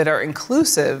that are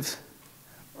inclusive,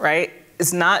 right,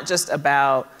 is not just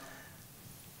about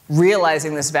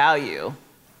realizing this value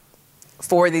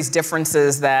for these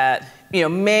differences that, you know,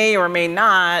 may or may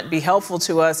not be helpful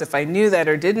to us if I knew that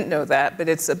or didn't know that, but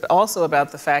it's also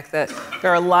about the fact that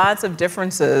there are lots of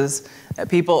differences that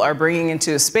people are bringing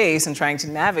into a space and trying to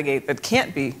navigate that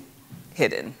can't be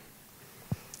hidden,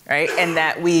 right? And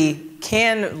that we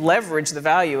can leverage the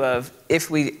value of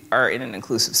if we are in an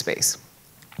inclusive space.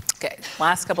 Okay,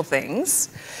 last couple things.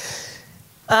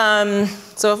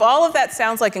 So if all of that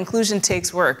sounds like inclusion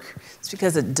takes work, it's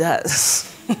because it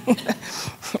does,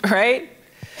 right?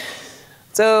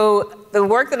 So the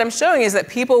work that I'm showing is that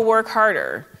people work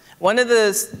harder. One of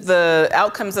the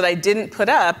outcomes that I didn't put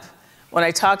up when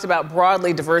I talked about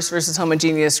broadly diverse versus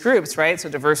homogeneous groups, right? So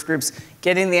diverse groups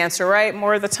getting the answer right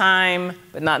more of the time,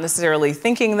 but not necessarily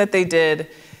thinking that they did,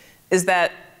 is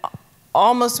that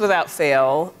almost without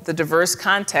fail, the diverse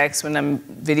context, when I'm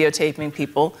videotaping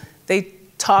people, they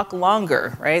talk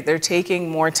longer, right? They're taking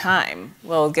more time.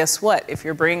 Well, guess what? If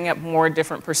you're bringing up more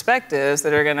different perspectives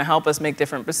that are going to help us make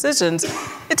different decisions,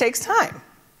 it takes time,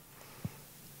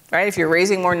 right? If you're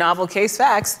raising more novel case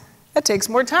facts, that takes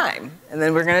more time. And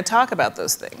then we're going to talk about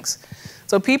those things.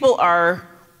 So people are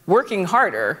working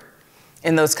harder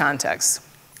in those contexts.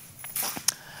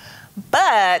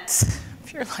 But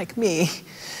if you're like me,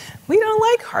 we don't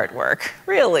like hard work,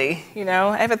 really. You know,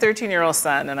 I have a 13-year-old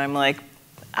son, and I'm like,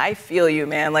 I feel you,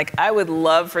 man. Like, I would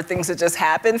love for things to just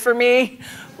happen for me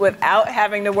without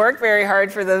having to work very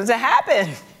hard for them to happen.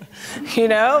 You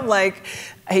know, like,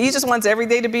 he just wants every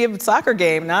day to be a soccer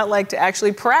game, not like to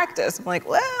actually practice. I'm like,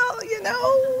 well, you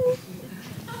know.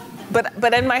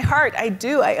 But in my heart,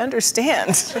 I understand.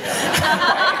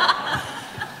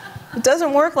 It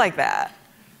doesn't work like that,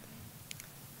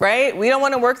 right? We don't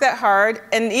want to work that hard.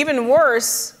 And even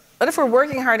worse, what if we're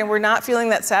working hard and we're not feeling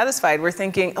that satisfied? We're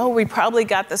thinking, oh, we probably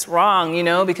got this wrong, you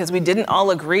know, because we didn't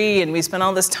all agree and we spent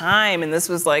all this time and this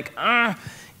was like,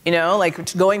 you know,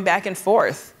 like going back and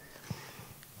forth.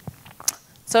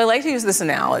 So I like to use this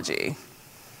analogy,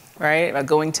 right, about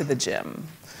going to the gym.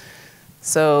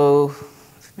 So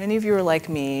if many of you are like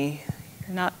me,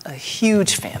 you're not a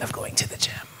huge fan of going to the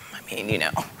gym. I mean, you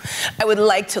know, I would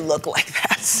like to look like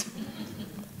that.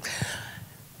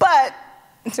 But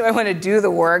do I want to do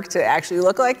the work to actually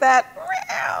look like that?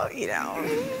 Well, you know,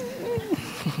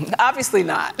 obviously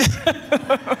not.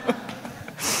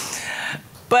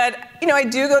 But, you know, I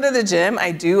do go to the gym,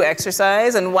 I do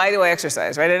exercise, and why do I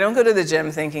exercise, right? I don't go to the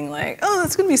gym thinking like, oh,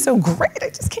 it's gonna be so great, I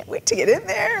just can't wait to get in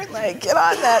there and like get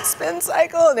on that spin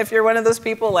cycle. And if you're one of those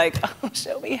people like, oh,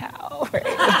 show me how, right?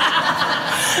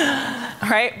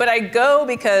 Right? But I go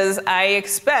because I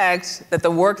expect that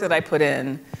the work that I put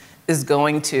in is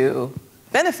going to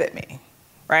benefit me,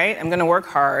 right? I'm gonna work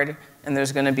hard and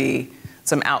there's gonna be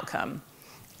some outcome.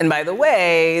 And by the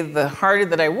way, the harder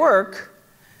that I work,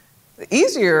 the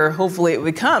easier, hopefully, it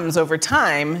becomes over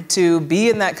time to be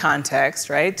in that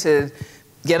context, right? To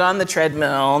get on the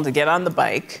treadmill, to get on the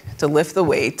bike, to lift the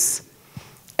weights,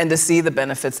 and to see the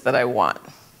benefits that I want.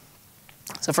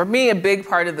 So for me, a big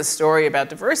part of the story about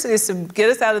diversity is to get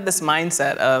us out of this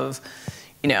mindset of,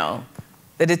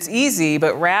 that it's easy,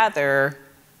 but rather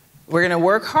we're going to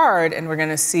work hard and we're going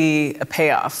to see a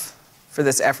payoff for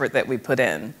this effort that we put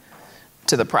in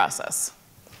to the process.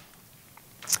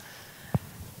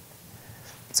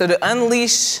 So to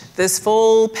unleash this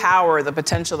full power, the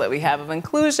potential that we have of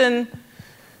inclusion,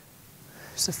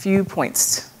 there's a few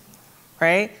points,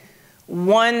 right?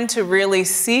 One, to really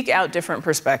seek out different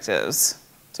perspectives.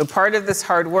 So part of this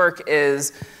hard work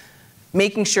is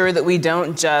making sure that we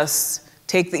don't just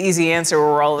take the easy answer where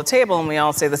we're all at the table and we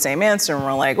all say the same answer and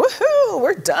we're like, woohoo,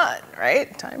 we're done,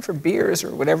 right? Time for beers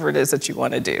or whatever it is that you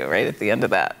want to do, right, at the end of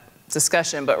that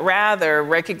discussion. But rather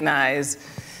recognize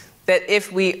that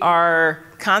if we are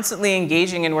constantly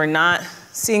engaging and we're not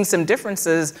seeing some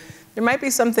differences, there might be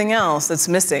something else that's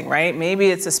missing, right?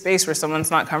 Maybe it's a space where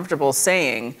someone's not comfortable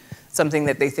saying something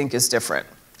that they think is different.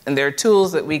 And there are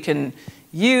tools that we can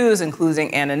use,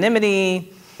 including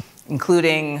anonymity,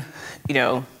 including,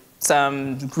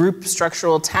 some group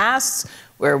structural tasks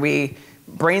where we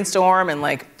brainstorm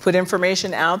and put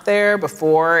information out there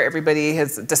before everybody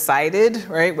has decided,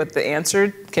 right, what the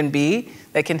answer can be,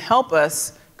 that can help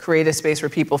us create a space where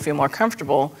people feel more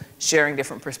comfortable sharing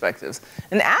different perspectives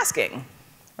and asking,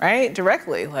 right,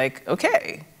 directly,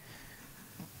 okay,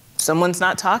 someone's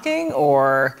not talking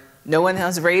or no one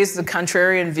has raised the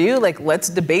contrarian view, let's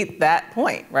debate that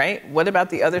point, right? What about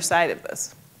the other side of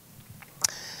this?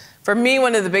 For me,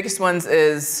 one of the biggest ones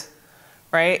is,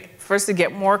 right, first to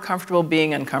get more comfortable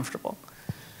being uncomfortable.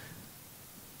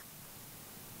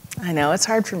 I know, it's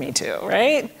hard for me too,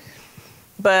 right?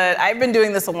 But I've been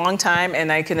doing this a long time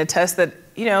and I can attest that,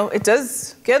 it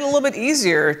does get a little bit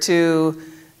easier to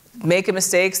make a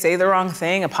mistake, say the wrong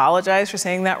thing, apologize for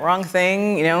saying that wrong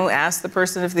thing, ask the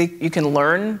person if you can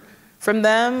learn from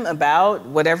them about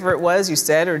whatever it was you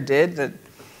said or did that,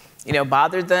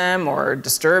 bothered them or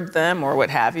disturbed them or what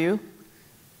have you.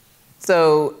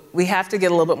 So we have to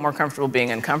get a little bit more comfortable being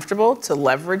uncomfortable to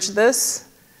leverage this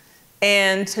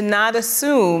and to not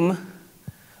assume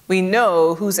we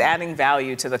know who's adding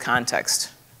value to the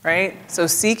context, right? So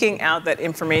seeking out that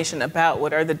information about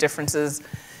what are the differences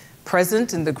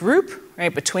present in the group,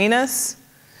 right, between us,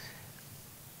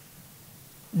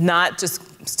 not just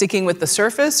sticking with the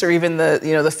surface or even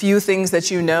the few things that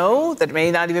that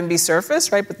may not even be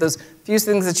surface, right? But those few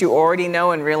things that you already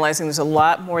know and realizing there's a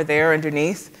lot more there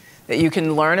underneath that you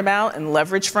can learn about and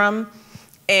leverage from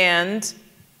and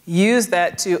use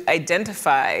that to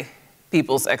identify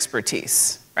people's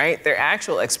expertise, right? Their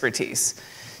actual expertise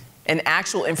and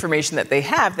actual information that they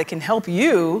have that can help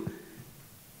you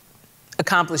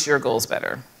accomplish your goals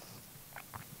better.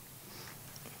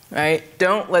 Right?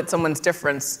 Don't let someone's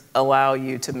difference allow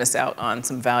you to miss out on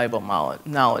some valuable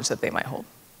knowledge that they might hold.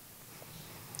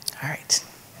 All right.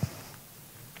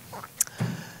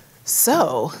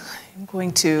 So I'm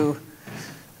going to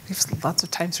give lots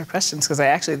of time for questions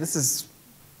because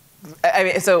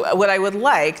so what I would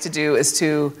like to do is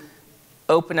to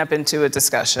open up into a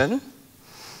discussion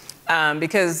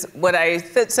because what I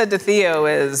said to Theo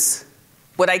is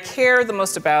what I care the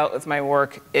most about with my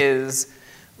work is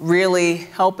really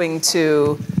helping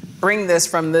to bring this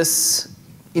from this,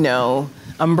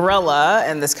 umbrella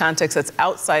and this context that's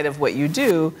outside of what you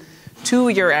do to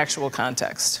your actual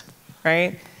context,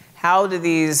 right? How do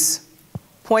these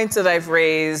points that I've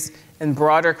raised and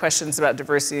broader questions about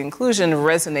diversity and inclusion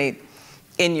resonate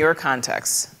in your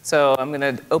context? So I'm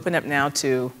going to open up now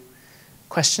to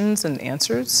questions and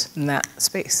answers in that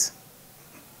space.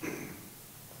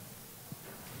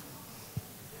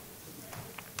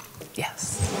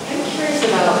 Yes. I'm curious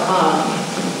about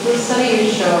the study you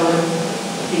showed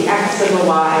the X and the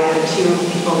Y, the two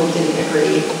people who didn't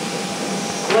agree.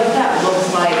 What that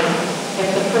looks like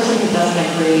if the person who doesn't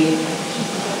agree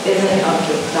isn't of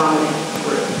the dominant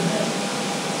group.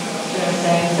 You know what I'm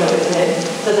saying? So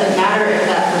does it matter if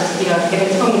that person, if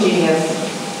it's homogeneous,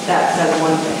 that says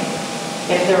one thing.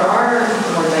 If there are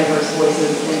more diverse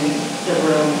voices in the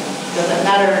room, does it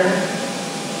matter?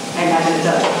 I imagine it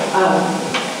does.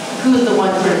 Who's the one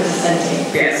sort of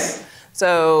dissenting? Yes.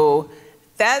 So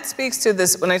that speaks to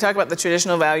this, when I talk about the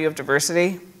traditional value of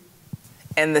diversity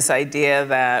and this idea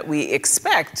that we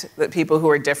expect that people who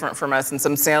are different from us in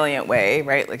some salient way,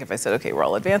 right? Like if I said, okay, we're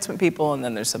all advancement people, and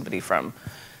then there's somebody from,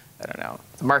 I don't know,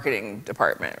 the marketing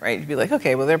department, right? You'd be like,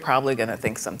 okay, well, they're probably gonna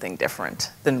think something different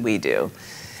than we do.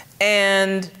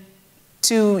 And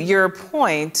to your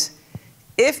point,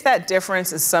 if that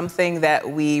difference is something that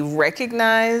we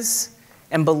recognize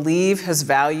and believe has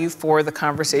value for the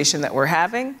conversation that we're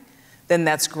having, then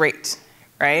that's great,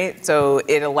 right? So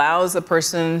it allows the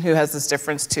person who has this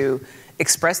difference to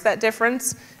express that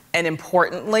difference, and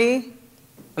importantly,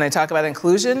 when I talk about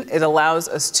inclusion, it allows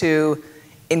us to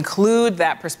include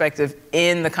that perspective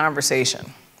in the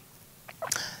conversation.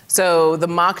 So the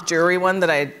mock jury one that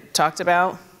I talked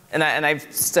about, and I've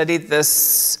studied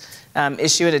this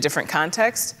issue in a different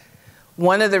context.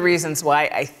 One of the reasons why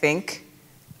I think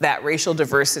that racial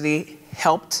diversity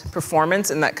helped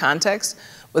performance in that context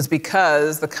was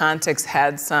because the context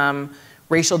had some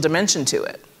racial dimension to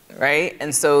it, right?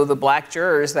 And so the black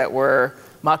jurors that were,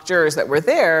 mock jurors that were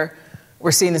there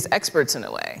were seen as experts in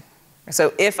a way.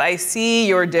 So if I see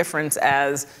your difference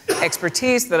as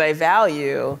expertise that I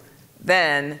value,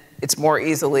 then it's more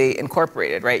easily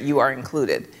incorporated, right? You are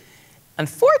included.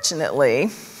 Unfortunately,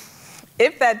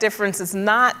 if that difference is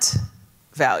not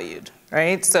valued,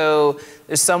 right? So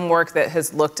there's some work that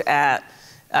has looked at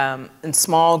in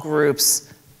small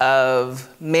groups of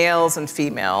males and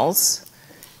females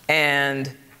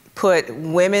and put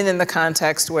women in the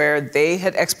context where they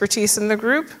had expertise in the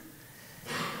group,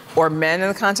 or men in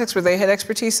the context where they had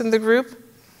expertise in the group,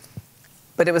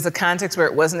 but it was a context where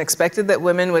it wasn't expected that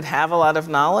women would have a lot of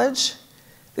knowledge.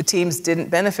 The teams didn't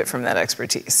benefit from that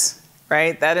expertise,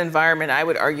 right? That environment, I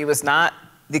would argue, is not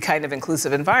the kind of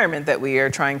inclusive environment that we are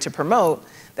trying to promote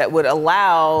that would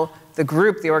allow the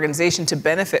group, the organization, to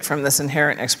benefit from this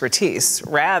inherent expertise.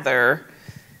 Rather,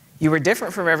 you were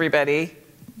different from everybody,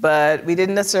 but we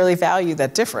didn't necessarily value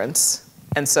that difference,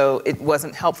 and so it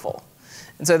wasn't helpful.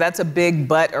 And so that's a big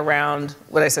but around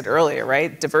what I said earlier,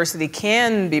 right? Diversity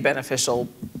can be beneficial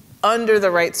under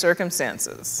the right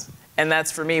circumstances. And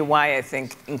that's, for me, why I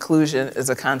think inclusion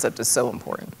as a concept is so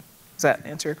important. Does that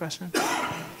answer your question?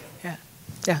 Yeah.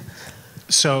 Yeah.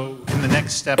 So in the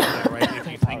next step of that, right,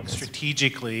 if you think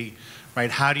strategically, right,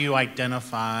 how do you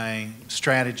identify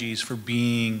strategies for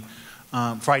being,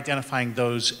 for identifying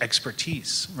those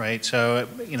expertise, right? So,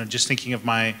 you know, just thinking of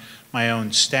my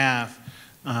own staff,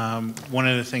 one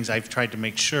of the things I've tried to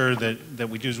make sure that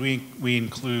we do is we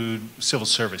include civil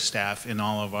service staff in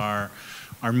all of our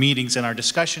meetings and our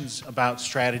discussions about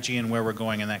strategy and where we're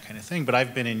going and that kind of thing. But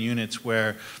I've been in units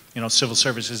where, you know, civil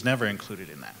service is never included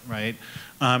in that, right?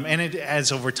 And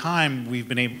as over time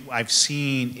I've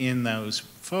seen in those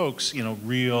folks, you know,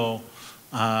 real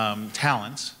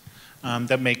talents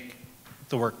that make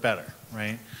the work better,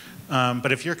 right?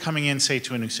 But if you're coming in, say,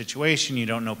 to a new situation, you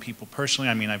don't know people personally.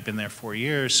 I mean, I've been there 4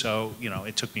 years, so, you know,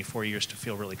 it took me 4 years to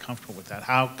feel really comfortable with that.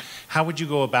 How would you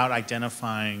go about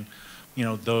identifying, you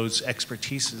know, those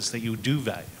expertises that you do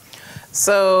value?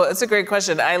 So it's a great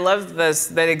question. I love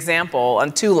that example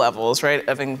on two levels, right?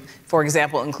 Of, for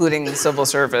example, including the civil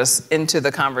service into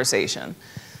the conversation.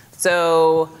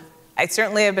 So I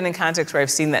certainly have been in contexts where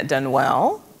I've seen that done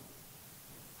well.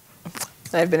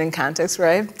 I've been in contexts where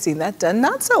I've seen that done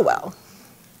not so well,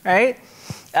 right?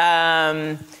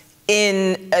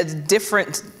 In a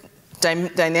different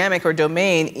dynamic or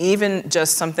domain, even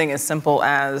just something as simple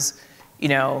as, you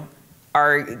know,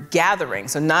 our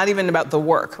gatherings, so not even about the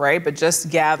work, right, but just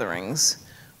gatherings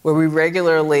where we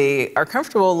regularly are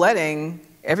comfortable letting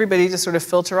everybody just sort of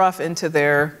filter off into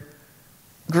their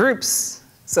groups.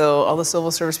 So all the civil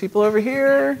service people over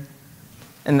here,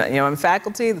 and, you know, I'm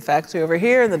faculty, the faculty over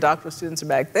here, and the doctoral students are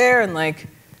back there, and like,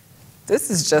 this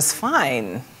is just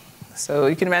fine. So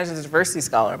you can imagine the diversity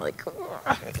scholar, I'm like,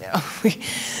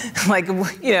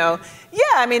 you know,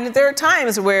 yeah, I mean, there are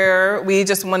times where we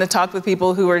just want to talk with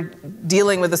people who are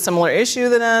dealing with a similar issue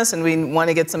than us, and we want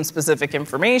to get some specific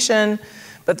information,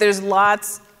 but there's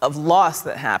lots of loss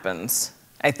that happens,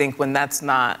 I think, when that's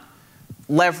not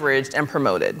leveraged and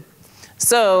promoted.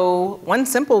 So one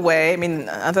simple way, I mean,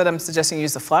 not that I'm suggesting you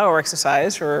use the flower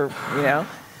exercise or, you know,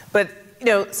 but, you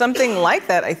know, something like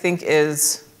that I think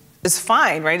is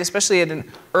fine, right? Especially at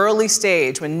an early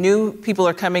stage when new people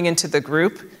are coming into the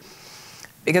group,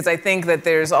 because I think that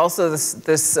there's also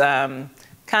this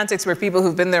context where people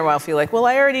who've been there a while feel like, well,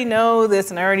 I already know this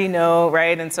and I already know,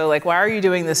 right? And so like, why are you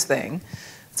doing this thing?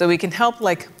 So we can help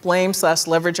like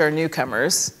blame/leverage our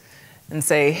newcomers and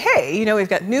say, hey, you know, we've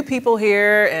got new people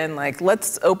here, and like,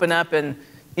 let's open up and,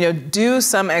 you know, do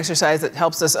some exercise that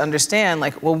helps us understand,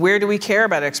 like, well, where do we care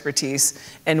about expertise,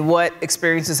 and what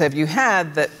experiences have you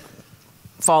had that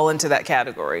fall into that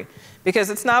category? Because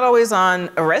it's not always on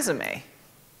a resume,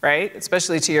 right?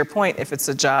 Especially to your point, if it's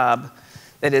a job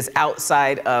that is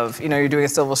outside of, you know, you're doing a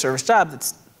civil service job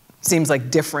that seems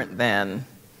like different than,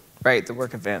 right, the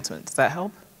work advancement. Does that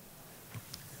help?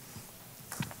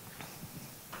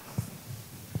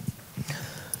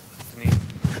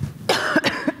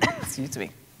 Excuse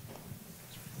me.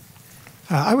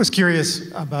 I was curious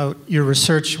about your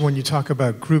research when you talk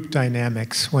about group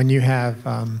dynamics. When you have,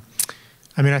 I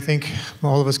mean, I think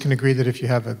all of us can agree that if you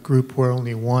have a group where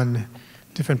only one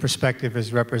different perspective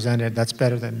is represented, that's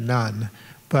better than none.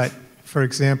 But for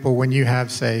example, when you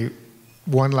have, say,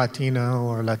 one Latino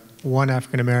or one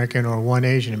African American or one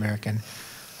Asian American,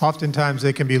 oftentimes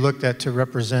they can be looked at to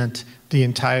represent the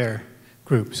entire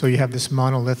group. So you have this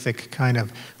monolithic kind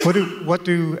of, what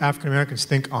do African Americans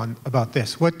think about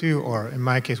this? Or in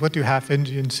my case, what do half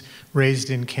Indians raised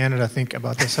in Canada think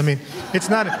about this? I mean, it's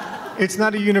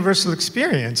not a universal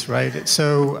experience, right?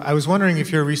 So I was wondering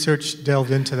if your research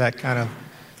delved into that kind of,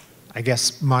 I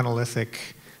guess,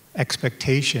 monolithic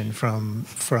expectation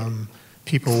from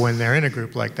people when they're in a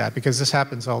group like that, because this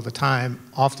happens all the time.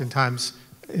 Oftentimes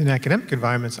in academic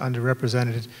environments,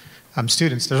 underrepresented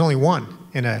students, there's only one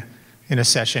in a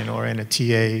session or in a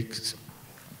TA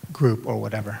group or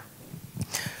whatever.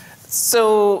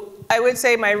 So I would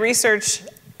say my research,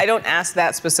 I don't ask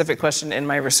that specific question in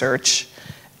my research,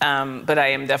 but I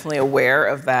am definitely aware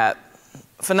of that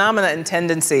phenomena and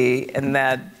tendency, and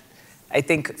that I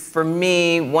think for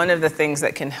me, one of the things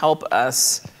that can help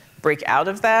us break out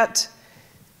of that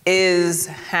is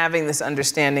having this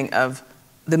understanding of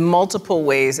the multiple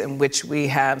ways in which we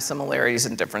have similarities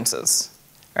and differences,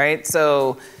 right?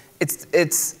 So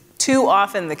it's too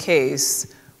often the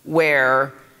case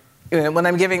where, when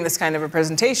I'm giving this kind of a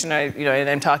presentation, and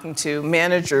I'm talking to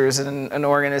managers in an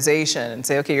organization and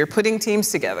say, okay, you're putting teams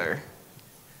together,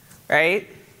 right?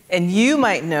 And you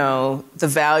might know the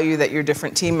value that your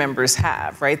different team members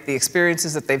have, right? The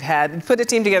experiences that they've had. You put a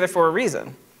team together for a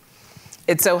reason.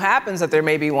 It so happens that there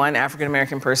may be one African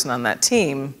American person on that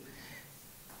team.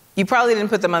 You probably didn't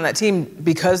put them on that team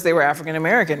because they were African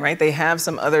American, right? They have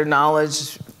some other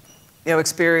knowledge,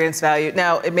 experience, value.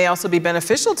 Now, it may also be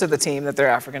beneficial to the team that they're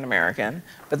African American,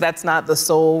 but that's not the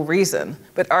sole reason.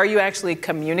 But are you actually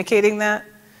communicating that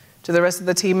to the rest of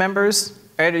the team members?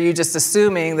 Right? Are you just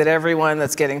assuming that everyone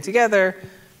that's getting together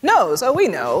knows? Oh, we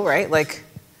know, right? Like,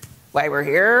 why we're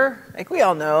here. Like, we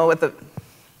all know what the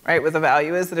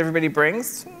value is that everybody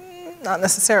brings. Not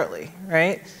necessarily,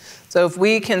 right? So if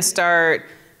we can start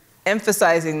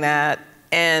emphasizing that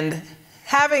and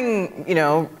having,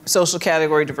 social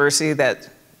category diversity that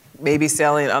may be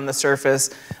salient on the surface,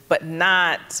 but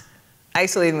not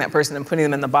isolating that person and putting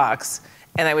them in the box.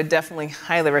 And I would definitely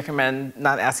highly recommend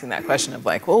not asking that question of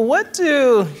like, well, what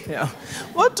do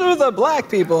the black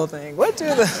people think? What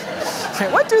do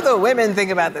the women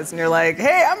think about this? And you're like,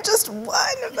 hey, I'm just one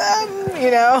of them,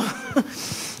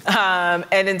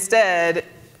 and instead,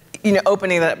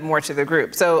 opening that up more to the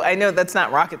group. So I know that's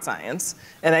not rocket science.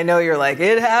 And I know you're like,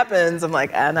 it happens. I'm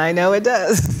like, and I know it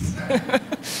does.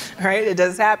 Right? It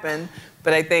does happen.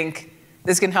 But I think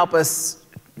this can help us,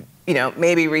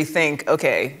 maybe rethink,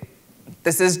 okay,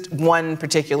 this is one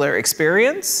particular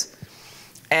experience,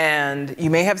 and you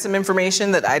may have some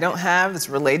information that I don't have that's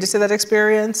related to that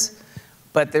experience,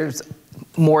 but there's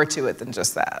more to it than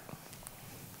just that.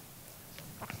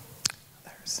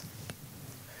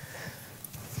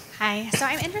 Hi, so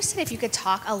I'm interested if you could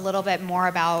talk a little bit more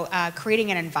about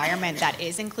creating an environment that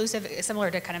is inclusive,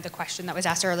 similar to kind of the question that was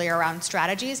asked earlier around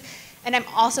strategies. And I'm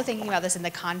also thinking about this in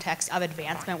the context of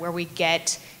advancement, where we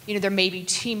get, there may be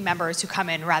team members who come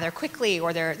in rather quickly,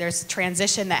 or there's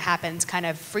transition that happens kind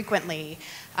of frequently.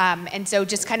 And so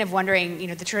just kind of wondering,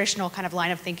 the traditional kind of line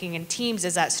of thinking in teams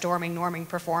is that storming, norming,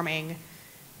 performing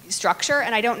structure.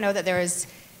 And I don't know that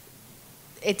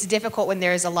it's difficult when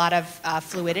there's a lot of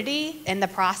fluidity in the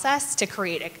process to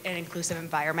create an inclusive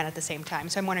environment at the same time.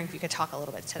 So I'm wondering if you could talk a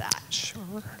little bit to that.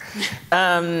 Sure.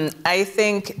 I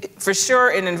think for sure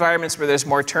in environments where there's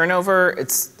more turnover,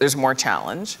 there's more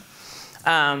challenge.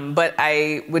 But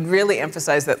I would really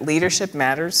emphasize that leadership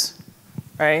matters,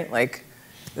 right? Like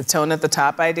the tone at the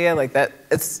top idea, like that,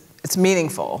 it's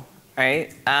meaningful,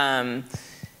 right?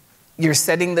 You're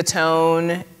setting the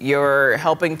tone, you're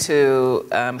helping to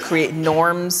create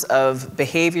norms of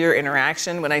behavior,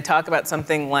 interaction. When I talk about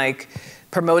something like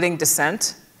promoting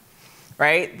dissent,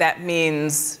 right? That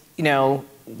means,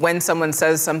 when someone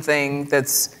says something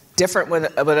that's different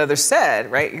what others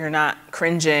said, right? You're not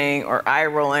cringing or eye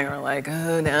rolling or like,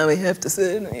 oh, now we have to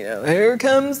sit, here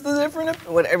comes the different,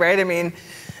 whatever, right? I mean,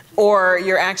 or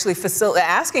you're actually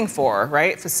asking for,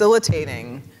 right?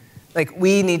 Facilitating. Like,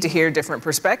 we need to hear different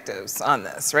perspectives on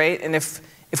this, right? And if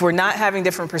we're not having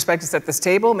different perspectives at this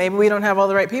table, maybe we don't have all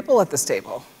the right people at this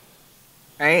table,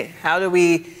 right? How do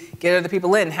we get other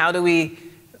people in? How do we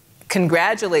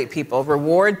congratulate people,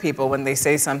 reward people when they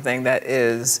say something that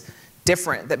is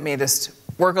different, that made us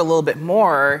work a little bit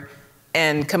more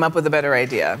and come up with a better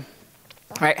idea?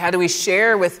 right? How do we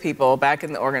share with people back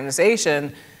in the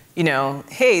organization, you know,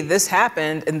 hey, this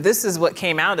happened and this is what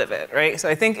came out of it, right? So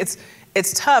I think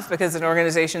it's tough because in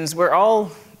organizations, we're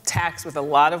all taxed with a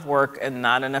lot of work and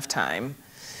not enough time.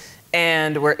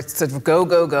 And it's sort of go,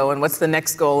 go, go, and what's the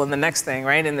next goal and the next thing,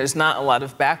 right? And there's not a lot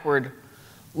of backward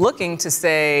looking to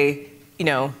say, you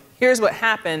know, here's what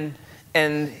happened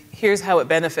and here's how it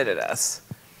benefited us,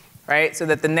 right? So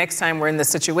that the next time we're in this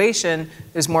situation,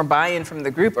 there's more buy-in from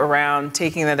the group around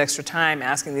taking that extra time,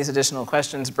 asking these additional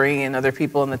questions, bringing in other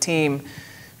people in the team,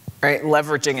 right?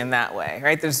 Leveraging in that way,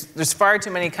 right? There's far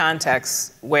too many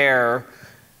contexts where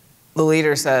the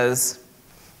leader says,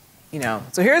 you know,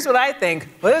 so here's what I think.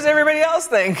 What does everybody else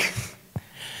think?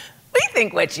 We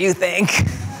think what you think.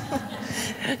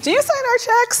 Do you sign our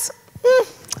checks?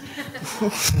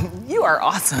 You are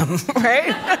awesome, right?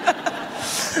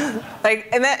 Like,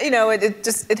 and that, you know,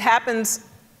 it happens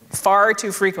far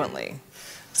too frequently.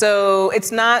 So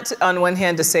it's not, on one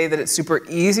hand, to say that it's super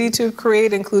easy to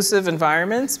create inclusive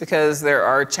environments, because there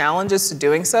are challenges to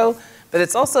doing so, but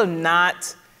it's also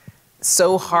not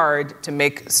so hard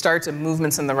to start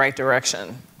movements in the right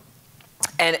direction.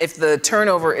 And if the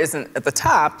turnover isn't at the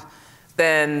top,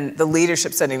 then the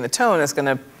leadership setting the tone is going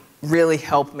to really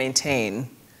help maintain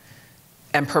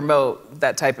and promote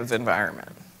that type of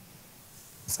environment.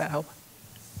 Does that help?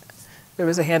 There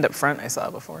was a hand up front I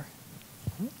saw before.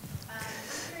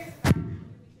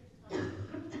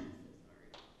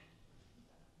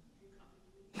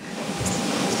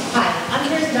 Hi, I'm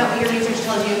curious about what your research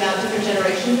tells you about different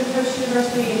generations approach to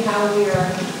diversity and how we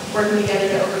are working together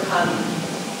to overcome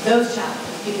those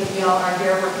challenges, because we all are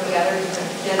here working together,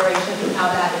 different generations, and how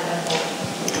that is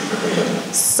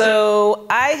unfolding. So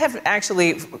I have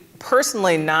actually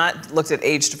personally not looked at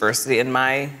age diversity in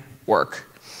my work.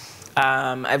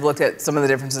 I've looked at some of the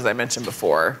differences I mentioned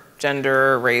before: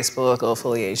 gender, race, political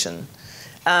affiliation.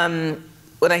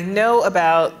 What I know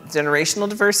about generational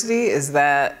diversity is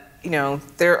that, you know,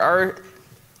 there are,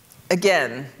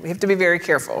 again, we have to be very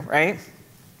careful, right?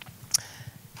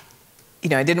 You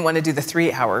know, I didn't want to do the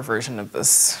 3-hour version of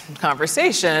this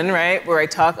conversation, right, where I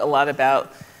talk a lot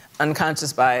about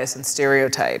unconscious bias and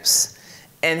stereotypes,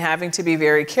 and having to be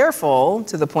very careful,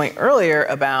 to the point earlier,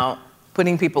 about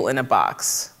putting people in a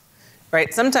box,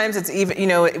 right? Sometimes it's even, you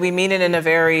know, we mean it in a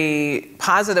very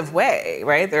positive way,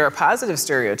 right? There are positive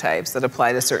stereotypes that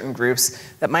apply to certain groups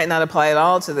that might not apply at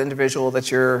all to the individual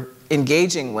that you're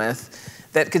engaging with,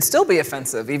 that could still be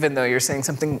offensive, even though you're saying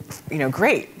something, you know,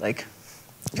 great, like,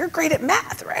 you're great at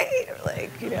math, right? Or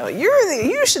like, you know,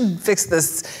 you should fix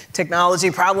this technology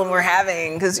problem we're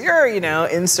having because you're, you know,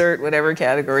 insert whatever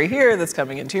category here that's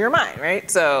coming into your mind,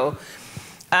 right? So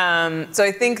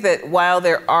I think that while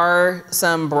there are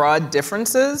some broad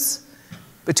differences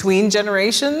between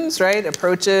generations, right,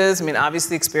 approaches, I mean,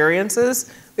 obviously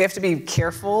experiences, we have to be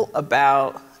careful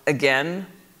about, again,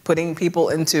 putting people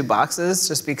into boxes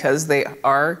just because they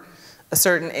are a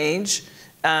certain age.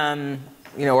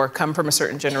 You know, or come from a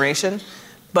certain generation,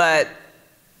 but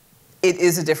it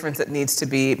is a difference that needs to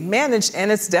be managed,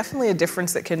 and it's definitely a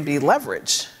difference that can be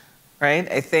leveraged, right?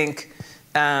 I think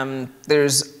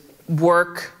there's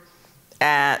work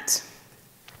at,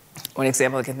 one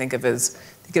example I can think of is,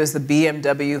 I think it was the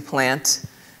BMW plant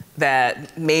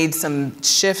that made some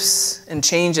shifts and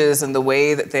changes in the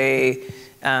way that they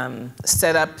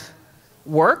set up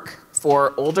work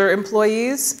for older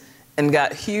employees, and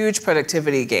got huge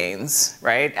productivity gains,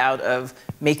 right, out of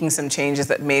making some changes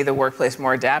that made the workplace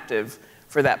more adaptive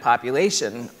for that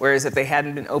population. Whereas if they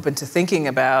hadn't been open to thinking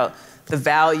about the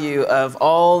value of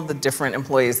all the different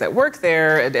employees that work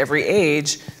there at every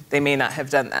age, they may not have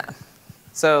done that.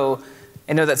 So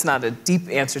I know that's not a deep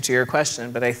answer to your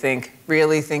question, but I think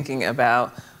really thinking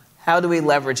about how do we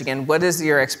leverage, again, what is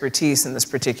your expertise in this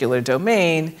particular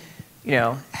domain? You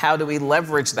know, how do we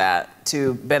leverage that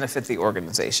to benefit the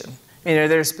organization? I mean, are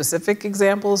there specific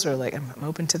examples, or like, I'm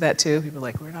open to that too. People are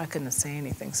like, we're not going to say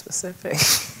anything specific.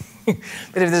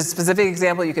 But if there's a specific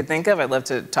example you could think of, I'd love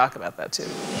to talk about that too.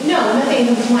 No, nothing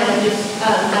comes to mind.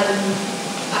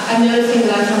 I'm noticing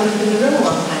that I'm someone who's been in the room a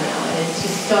long time now, and it's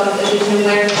just there's an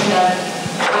awareness of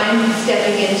I'm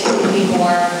stepping into the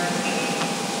more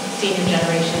senior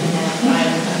generation, and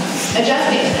I'm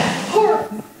adjusting to that.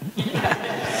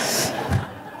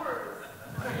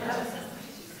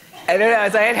 I don't know. I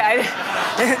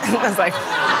was like,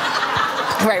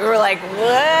 right, we were like,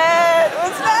 what?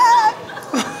 What's that?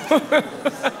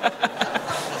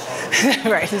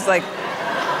 Right, it's like,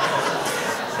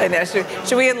 I know.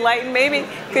 Should we enlighten? Maybe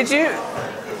could you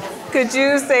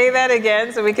say that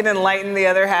again so we can enlighten the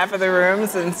other half of the room?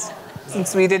 Since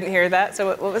Since we didn't hear that, so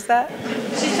what was that?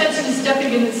 She said she was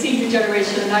stepping in the senior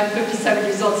generation, and I'm 57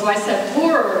 years old, so I said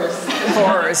horrors.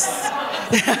 Horrors.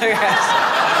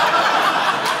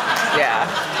 Yeah.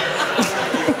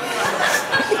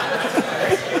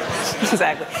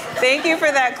 Exactly. Thank you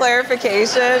for that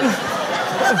clarification.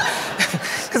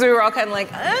 Because we were all kind of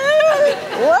like,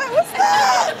 what was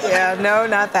that? Yeah, no,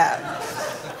 not that.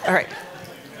 All right.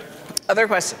 Other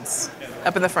questions?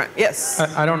 Up in the front. Yes.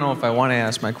 I don't know if I want to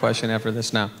ask my question after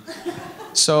this now.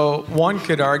 So one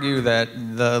could argue that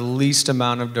the least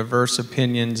amount of diverse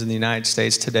opinions in the United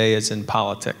States today is in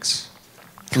politics.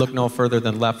 Look no further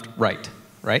than left, right?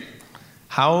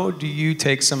 How do you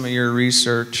take some of your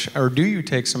research, or do you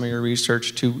take some of your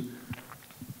research to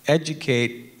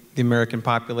educate the American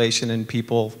population and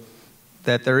people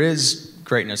that there is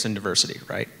greatness in diversity,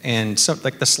 right? And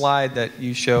like the slide that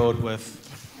you showed with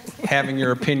having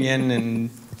your opinion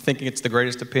and thinking it's the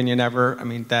greatest opinion ever, I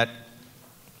mean, that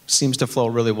seems to flow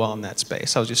really well in that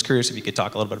space. I was just curious if you could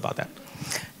talk a little bit about that.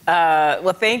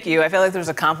 Well, thank you. I feel like there's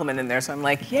a compliment in there, so I'm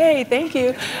like, yay, thank you.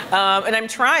 And I'm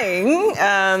trying.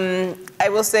 I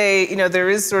will say, you know, there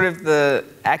is sort of the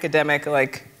academic,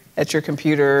 like, at your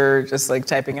computer, just like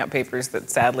typing out papers that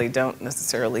sadly don't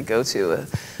necessarily go to a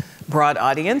broad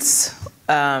audience.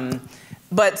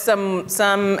 But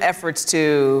some efforts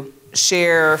to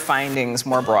share findings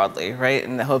more broadly, right,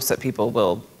 in the hopes that people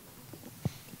will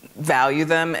value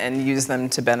them and use them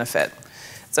to benefit.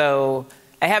 So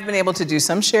I have been able to do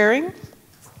some sharing.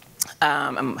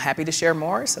 I'm happy to share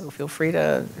more, so feel free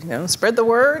to, you know, spread the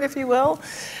word, if you will.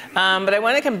 But I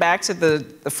want to come back to the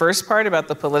first part about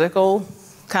the political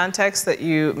context that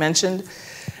you mentioned.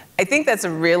 I think that's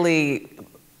a really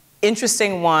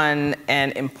interesting one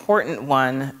and important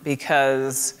one,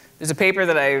 because there's a paper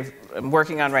that I'm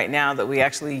working on right now that we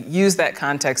actually use that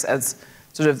context as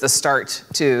sort of the start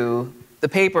to the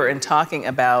paper, and talking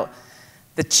about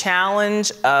the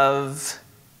challenge of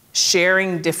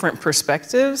sharing different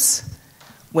perspectives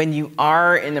when you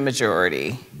are in a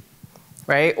majority,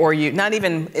 right? Or you, not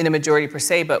even in a majority per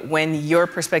se, but when your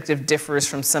perspective differs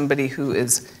from somebody who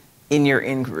is in your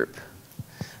in-group.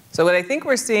 So what I think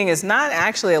we're seeing is not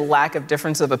actually a lack of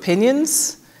difference of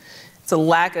opinions, it's a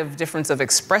lack of difference of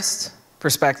expressed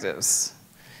perspectives,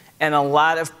 and a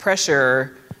lot of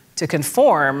pressure to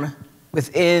conform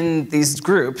within these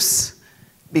groups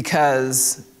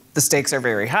because the stakes are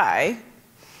very high.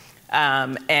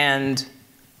 And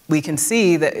we can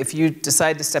see that if you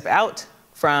decide to step out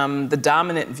from the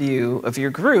dominant view of your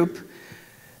group,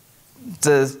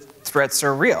 the threats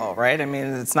are real, right? I mean,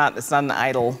 it's not an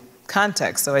idle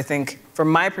context. So I think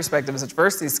from my perspective as a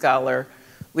diversity scholar,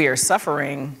 we are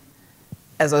suffering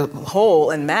as a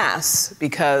whole en masse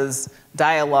because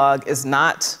dialogue is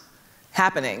not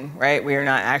happening, right? We are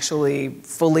not actually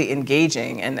fully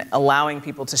engaging and allowing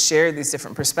people to share these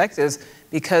different perspectives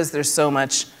because there's so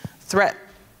much threat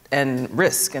and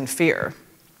risk and fear.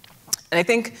 And I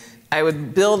think I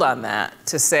would build on that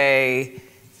to say,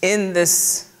 in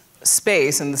this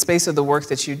space, in the space of the work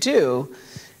that you do,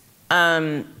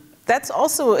 that's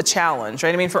also a challenge,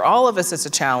 right? I mean, for all of us, it's a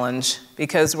challenge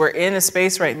because we're in a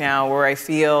space right now where I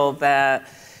feel that,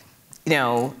 you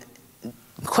know,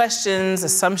 questions,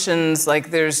 assumptions,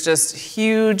 like there's just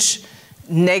huge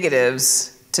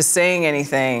negatives to saying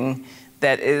anything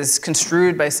that is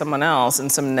construed by someone else in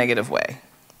some negative way.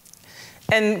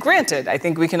 And granted, I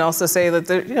think we can also say that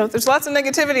there, you know, there's lots of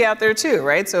negativity out there too,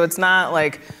 right? So it's not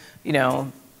like, you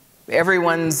know,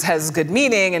 everyone's has good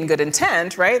meaning and good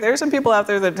intent, right? There are some people out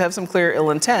there that have some clear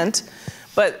ill intent,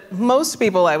 but most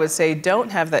people, I would say,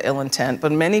 don't have that ill intent,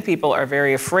 but many people are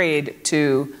very afraid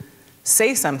to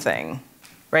say something,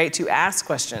 right? To ask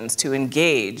questions, to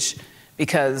engage,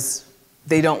 because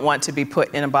they don't want to be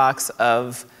put in a box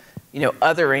of, you know,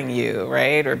 othering you,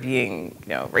 right? Or being, you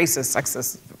know, racist,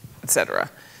 sexist, etc.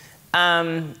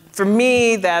 For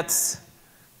me, that's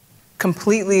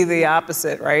completely the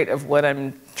opposite, right, of what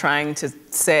I'm trying to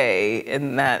say,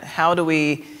 in that how do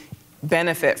we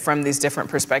benefit from these different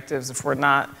perspectives if we're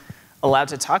not allowed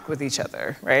to talk with each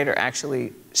other, right? Or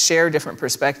actually share different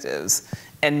perspectives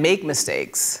and make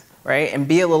mistakes, right? And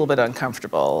be a little bit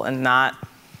uncomfortable and not,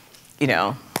 you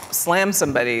know, slam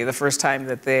somebody the first time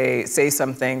that they say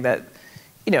something that,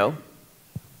 you know,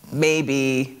 may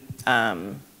be,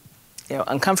 you know,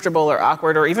 uncomfortable or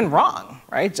awkward or even wrong,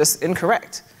 right? Just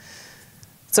incorrect.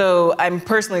 So I'm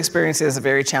personally experiencing it as a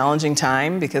very challenging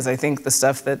time because I think the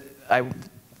stuff that I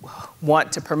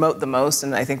want to promote the most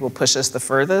and I think will push us the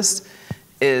furthest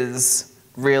is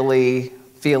really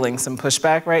feeling some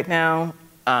pushback right now,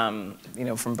 you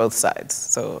know, from both sides.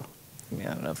 So I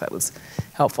don't know if that was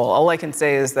helpful. All I can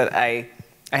say is that I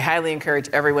I highly encourage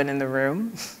everyone in the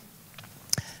room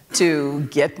to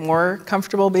get more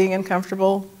comfortable being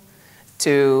uncomfortable,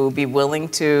 to be willing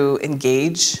to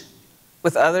engage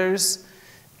with others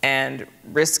and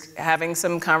risk having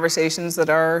some conversations that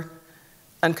are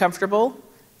uncomfortable,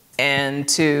 and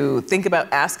to think about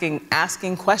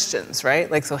asking questions,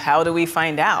 right? Like, so how do we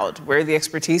find out where the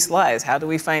expertise lies? How do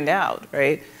we find out,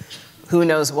 right? Who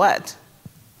knows what?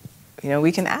 You know,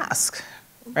 we can ask,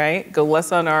 right? Go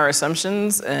less on our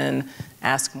assumptions and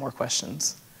ask more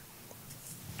questions.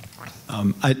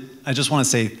 I just want to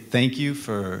say thank you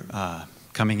for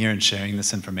coming here and sharing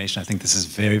this information. I think this is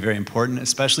very, very important,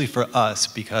 especially for us,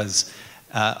 because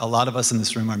a lot of us in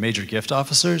this room are major gift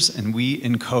officers, and we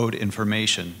encode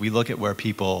information. We look at where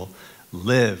people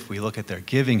live, we look at their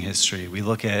giving history, we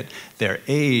look at their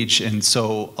age, and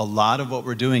so a lot of what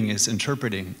we're doing is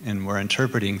interpreting, and we're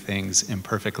interpreting things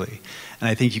imperfectly. And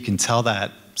I think you can tell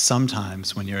that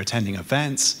sometimes when you're attending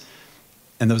events,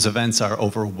 and those events are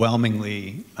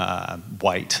overwhelmingly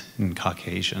white and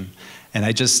Caucasian. And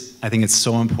I think it's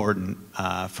so important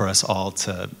for us all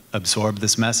to absorb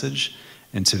this message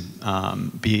and to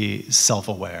be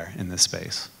self-aware in this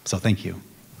space. So thank you.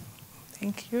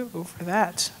 Thank you for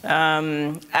that.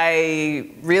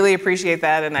 I really appreciate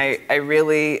that, and I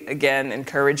really, again,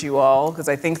 encourage you all, because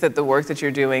I think that the work that you're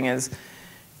doing is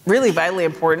really vitally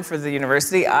important for the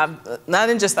university, not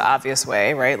in just the obvious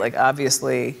way, right? Like,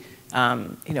 obviously,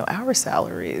 you know, our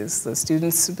salaries, the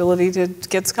students' ability to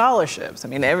get scholarships. I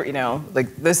mean, you know,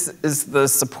 like, this is the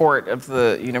support of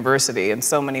the university in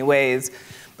so many ways.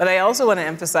 But I also want to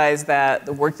emphasize that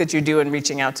the work that you do in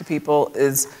reaching out to people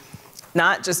is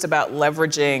not just about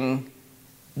leveraging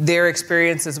their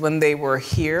experiences when they were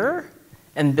here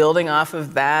and building off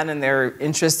of that and their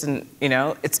interest in, you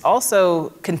know, it's also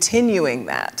continuing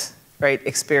that, right,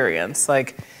 experience,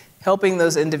 like helping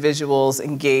those individuals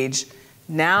engage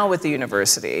now with the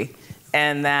university.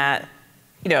 And that,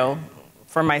 you know,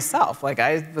 for myself, like,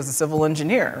 I was a civil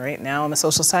engineer, right? Now I'm a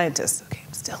social scientist. Okay,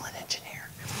 I'm still an engineer.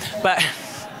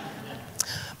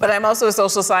 But I'm also a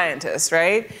social scientist,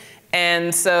 right?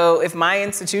 And so if my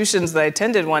institutions that I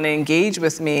attended want to engage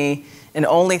with me and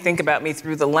only think about me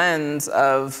through the lens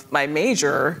of my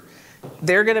major,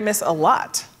 they're going to miss a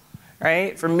lot,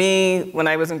 right? For me, when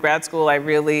I was in grad school, I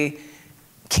really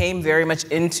came very much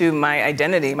into my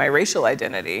identity, my racial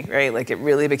identity, right? Like, it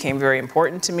really became very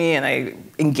important to me, and I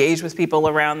engaged with people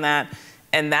around that.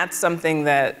 And that's something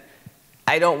that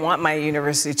I don't want my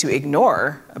university to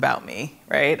ignore about me,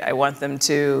 right? I want them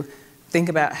to think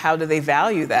about how do they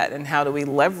value that and how do we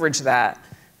leverage that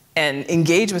and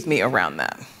engage with me around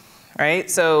that, right?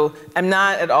 So I'm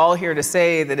not at all here to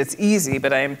say that it's easy,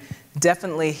 but I'm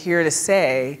definitely here to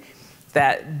say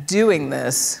that doing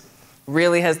this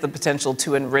really has the potential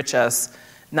to enrich us,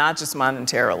 not just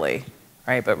monetarily,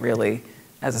 right, but really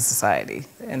as a society.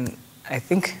 And I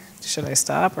think, should I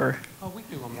stop, or? Oh, we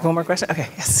can do one more question? Okay,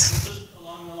 yes. Just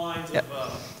along the lines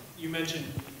of, you mentioned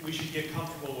we should get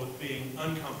comfortable with being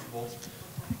uncomfortable.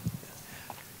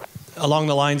 Along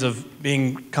the lines of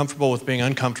being comfortable with being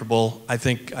uncomfortable, I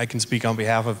think I can speak on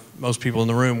behalf of most people in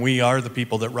the room. We are the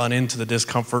people that run into the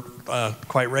discomfort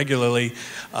quite regularly.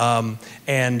 And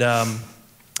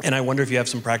I wonder if you have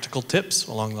some practical tips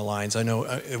along the lines. I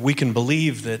know we can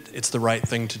believe that it's the right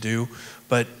thing to do,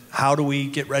 but how do we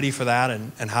get ready for that,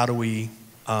 and how do we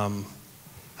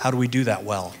do that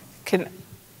well?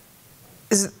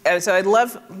 So I'd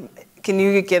love, can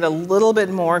you get a little bit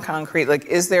more concrete? Like,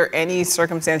 is there any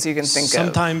circumstance you can think of?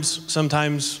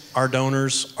 Sometimes our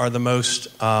donors are the most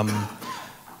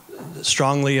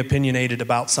strongly opinionated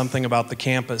about something about the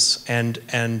campus,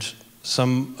 and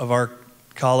some of our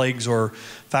colleagues or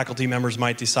faculty members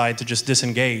might decide to just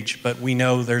disengage, but we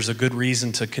know there's a good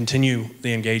reason to continue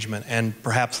the engagement, and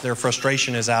perhaps their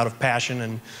frustration is out of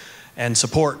passion and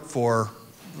support for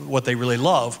what they really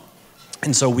love.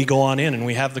 And so we go on in and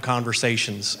we have the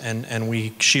conversations, and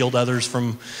we shield others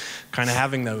from kind of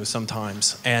having those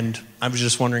sometimes. And I was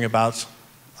just wondering about,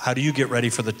 how do you get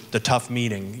ready for the tough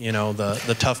meeting, you know,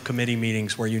 the tough committee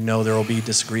meetings where you know there will be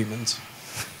disagreements?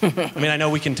 I mean, I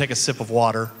know we can take a sip of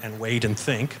water and wait and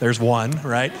think. There's one,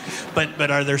 right?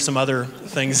 But are there some other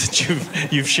things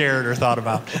that you've shared or thought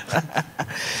about?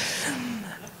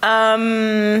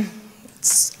 I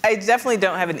definitely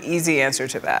don't have an easy answer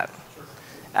to that.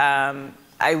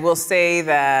 I will say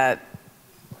that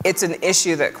it's an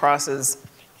issue that crosses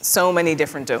so many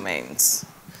different domains.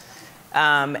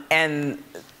 And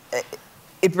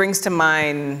it brings to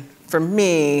mind, for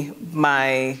me,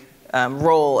 my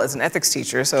role as an ethics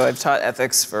teacher. So I've taught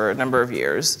ethics for a number of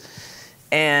years.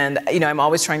 And, you know, I'm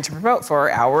always trying to promote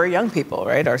for our young people,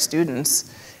 right, our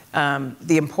students.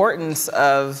 the importance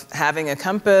of having a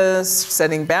compass,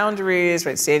 setting boundaries,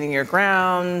 right, standing your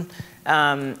ground.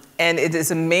 And it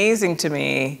is amazing to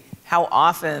me how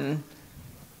often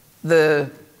the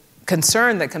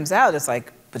concern that comes out is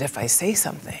like, but if I say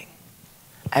something,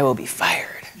 I will be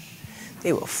fired.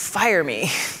 They will fire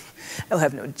me. I will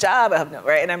have no job, I have no,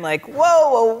 right? And I'm like, whoa,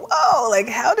 whoa, whoa, like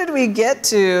how did we get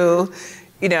to,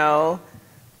 you know,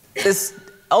 this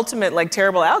ultimate like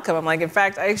terrible outcome? I'm like, in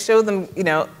fact, I show them, you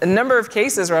know, a number of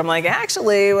cases where I'm like,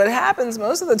 actually what happens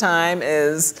most of the time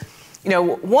is, you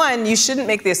know, one, you shouldn't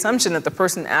make the assumption that the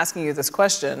person asking you this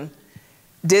question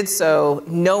did so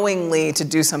knowingly to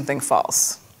do something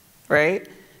false, right?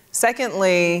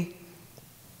 Secondly,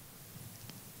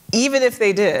 even if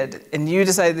they did, and you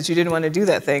decided that you didn't want to do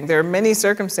that thing, there are many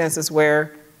circumstances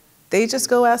where they just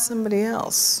go ask somebody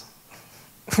else,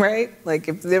 right? Like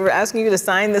if they were asking you to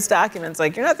sign this document, it's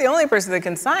like, you're not the only person that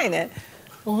can sign it.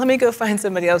 Well, let me go find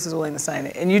somebody else who's willing to sign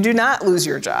it. And you do not lose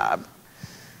your job.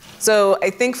 So I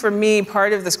think for me,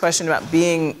 part of this question about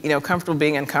being, you know, comfortable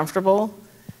being uncomfortable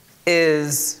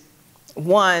is,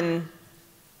 one,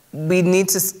 we need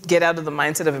to get out of the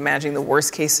mindset of imagining the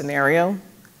worst case scenario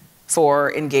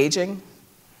for engaging,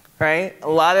 right? A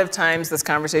lot of times this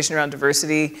conversation around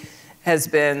diversity has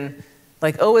been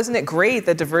like, oh, isn't it great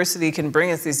that diversity can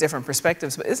bring us these different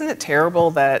perspectives, but isn't it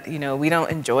terrible that, you know, we don't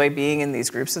enjoy being in these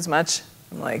groups as much?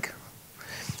 I'm like,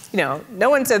 you know, no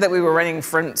one said that we were running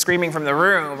screaming from the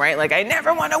room, right? Like, I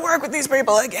never want to work with these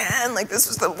people again. Like, this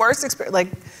was the worst experience. Like,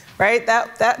 right?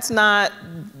 That's not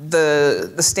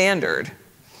the standard.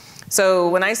 So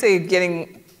when I say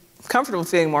getting comfortable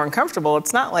feeling more uncomfortable,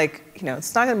 it's not like, you know,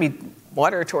 it's not going to be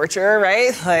water torture,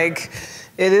 right? Like,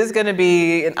 it is going to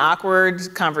be an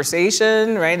awkward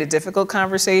conversation, right? A difficult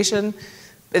conversation.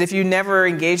 But if you never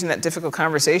engage in that difficult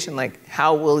conversation, like,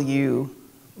 how will you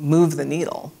move the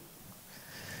needle?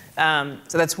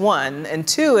 So that's one. And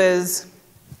two is,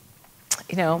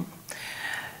 you know,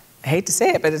 I hate to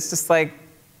say it, but it's just like,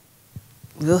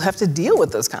 we'll have to deal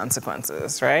with those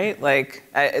consequences, right? Like,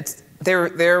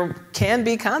 there can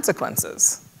be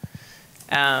consequences.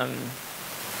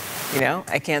 You know,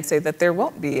 I can't say that there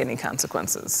won't be any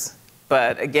consequences.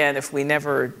 But again, if we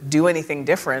never do anything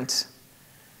different,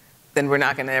 then we're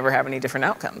not going to ever have any different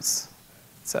outcomes.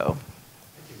 So,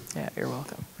 yeah, you're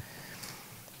welcome.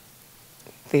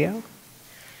 Theo?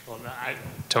 Well,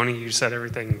 Tony, you said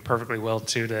everything perfectly well,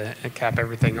 too, to cap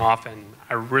everything off. And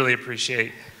I really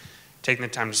appreciate taking the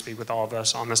time to speak with all of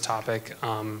us on this topic,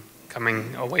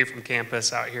 coming away from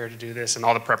campus out here to do this, and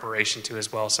all the preparation, too,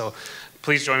 as well. So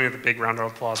please join me with a big round of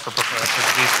applause for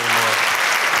Denise and Laura.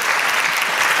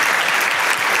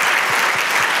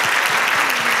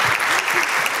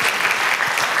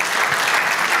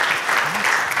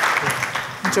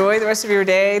 Enjoy the rest of your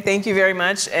day. Thank you very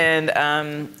much.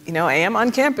 And, you know, I am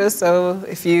on campus, so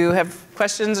if you have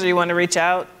questions or you want to reach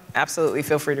out, absolutely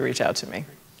feel free to reach out to me.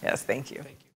 Yes, thank you.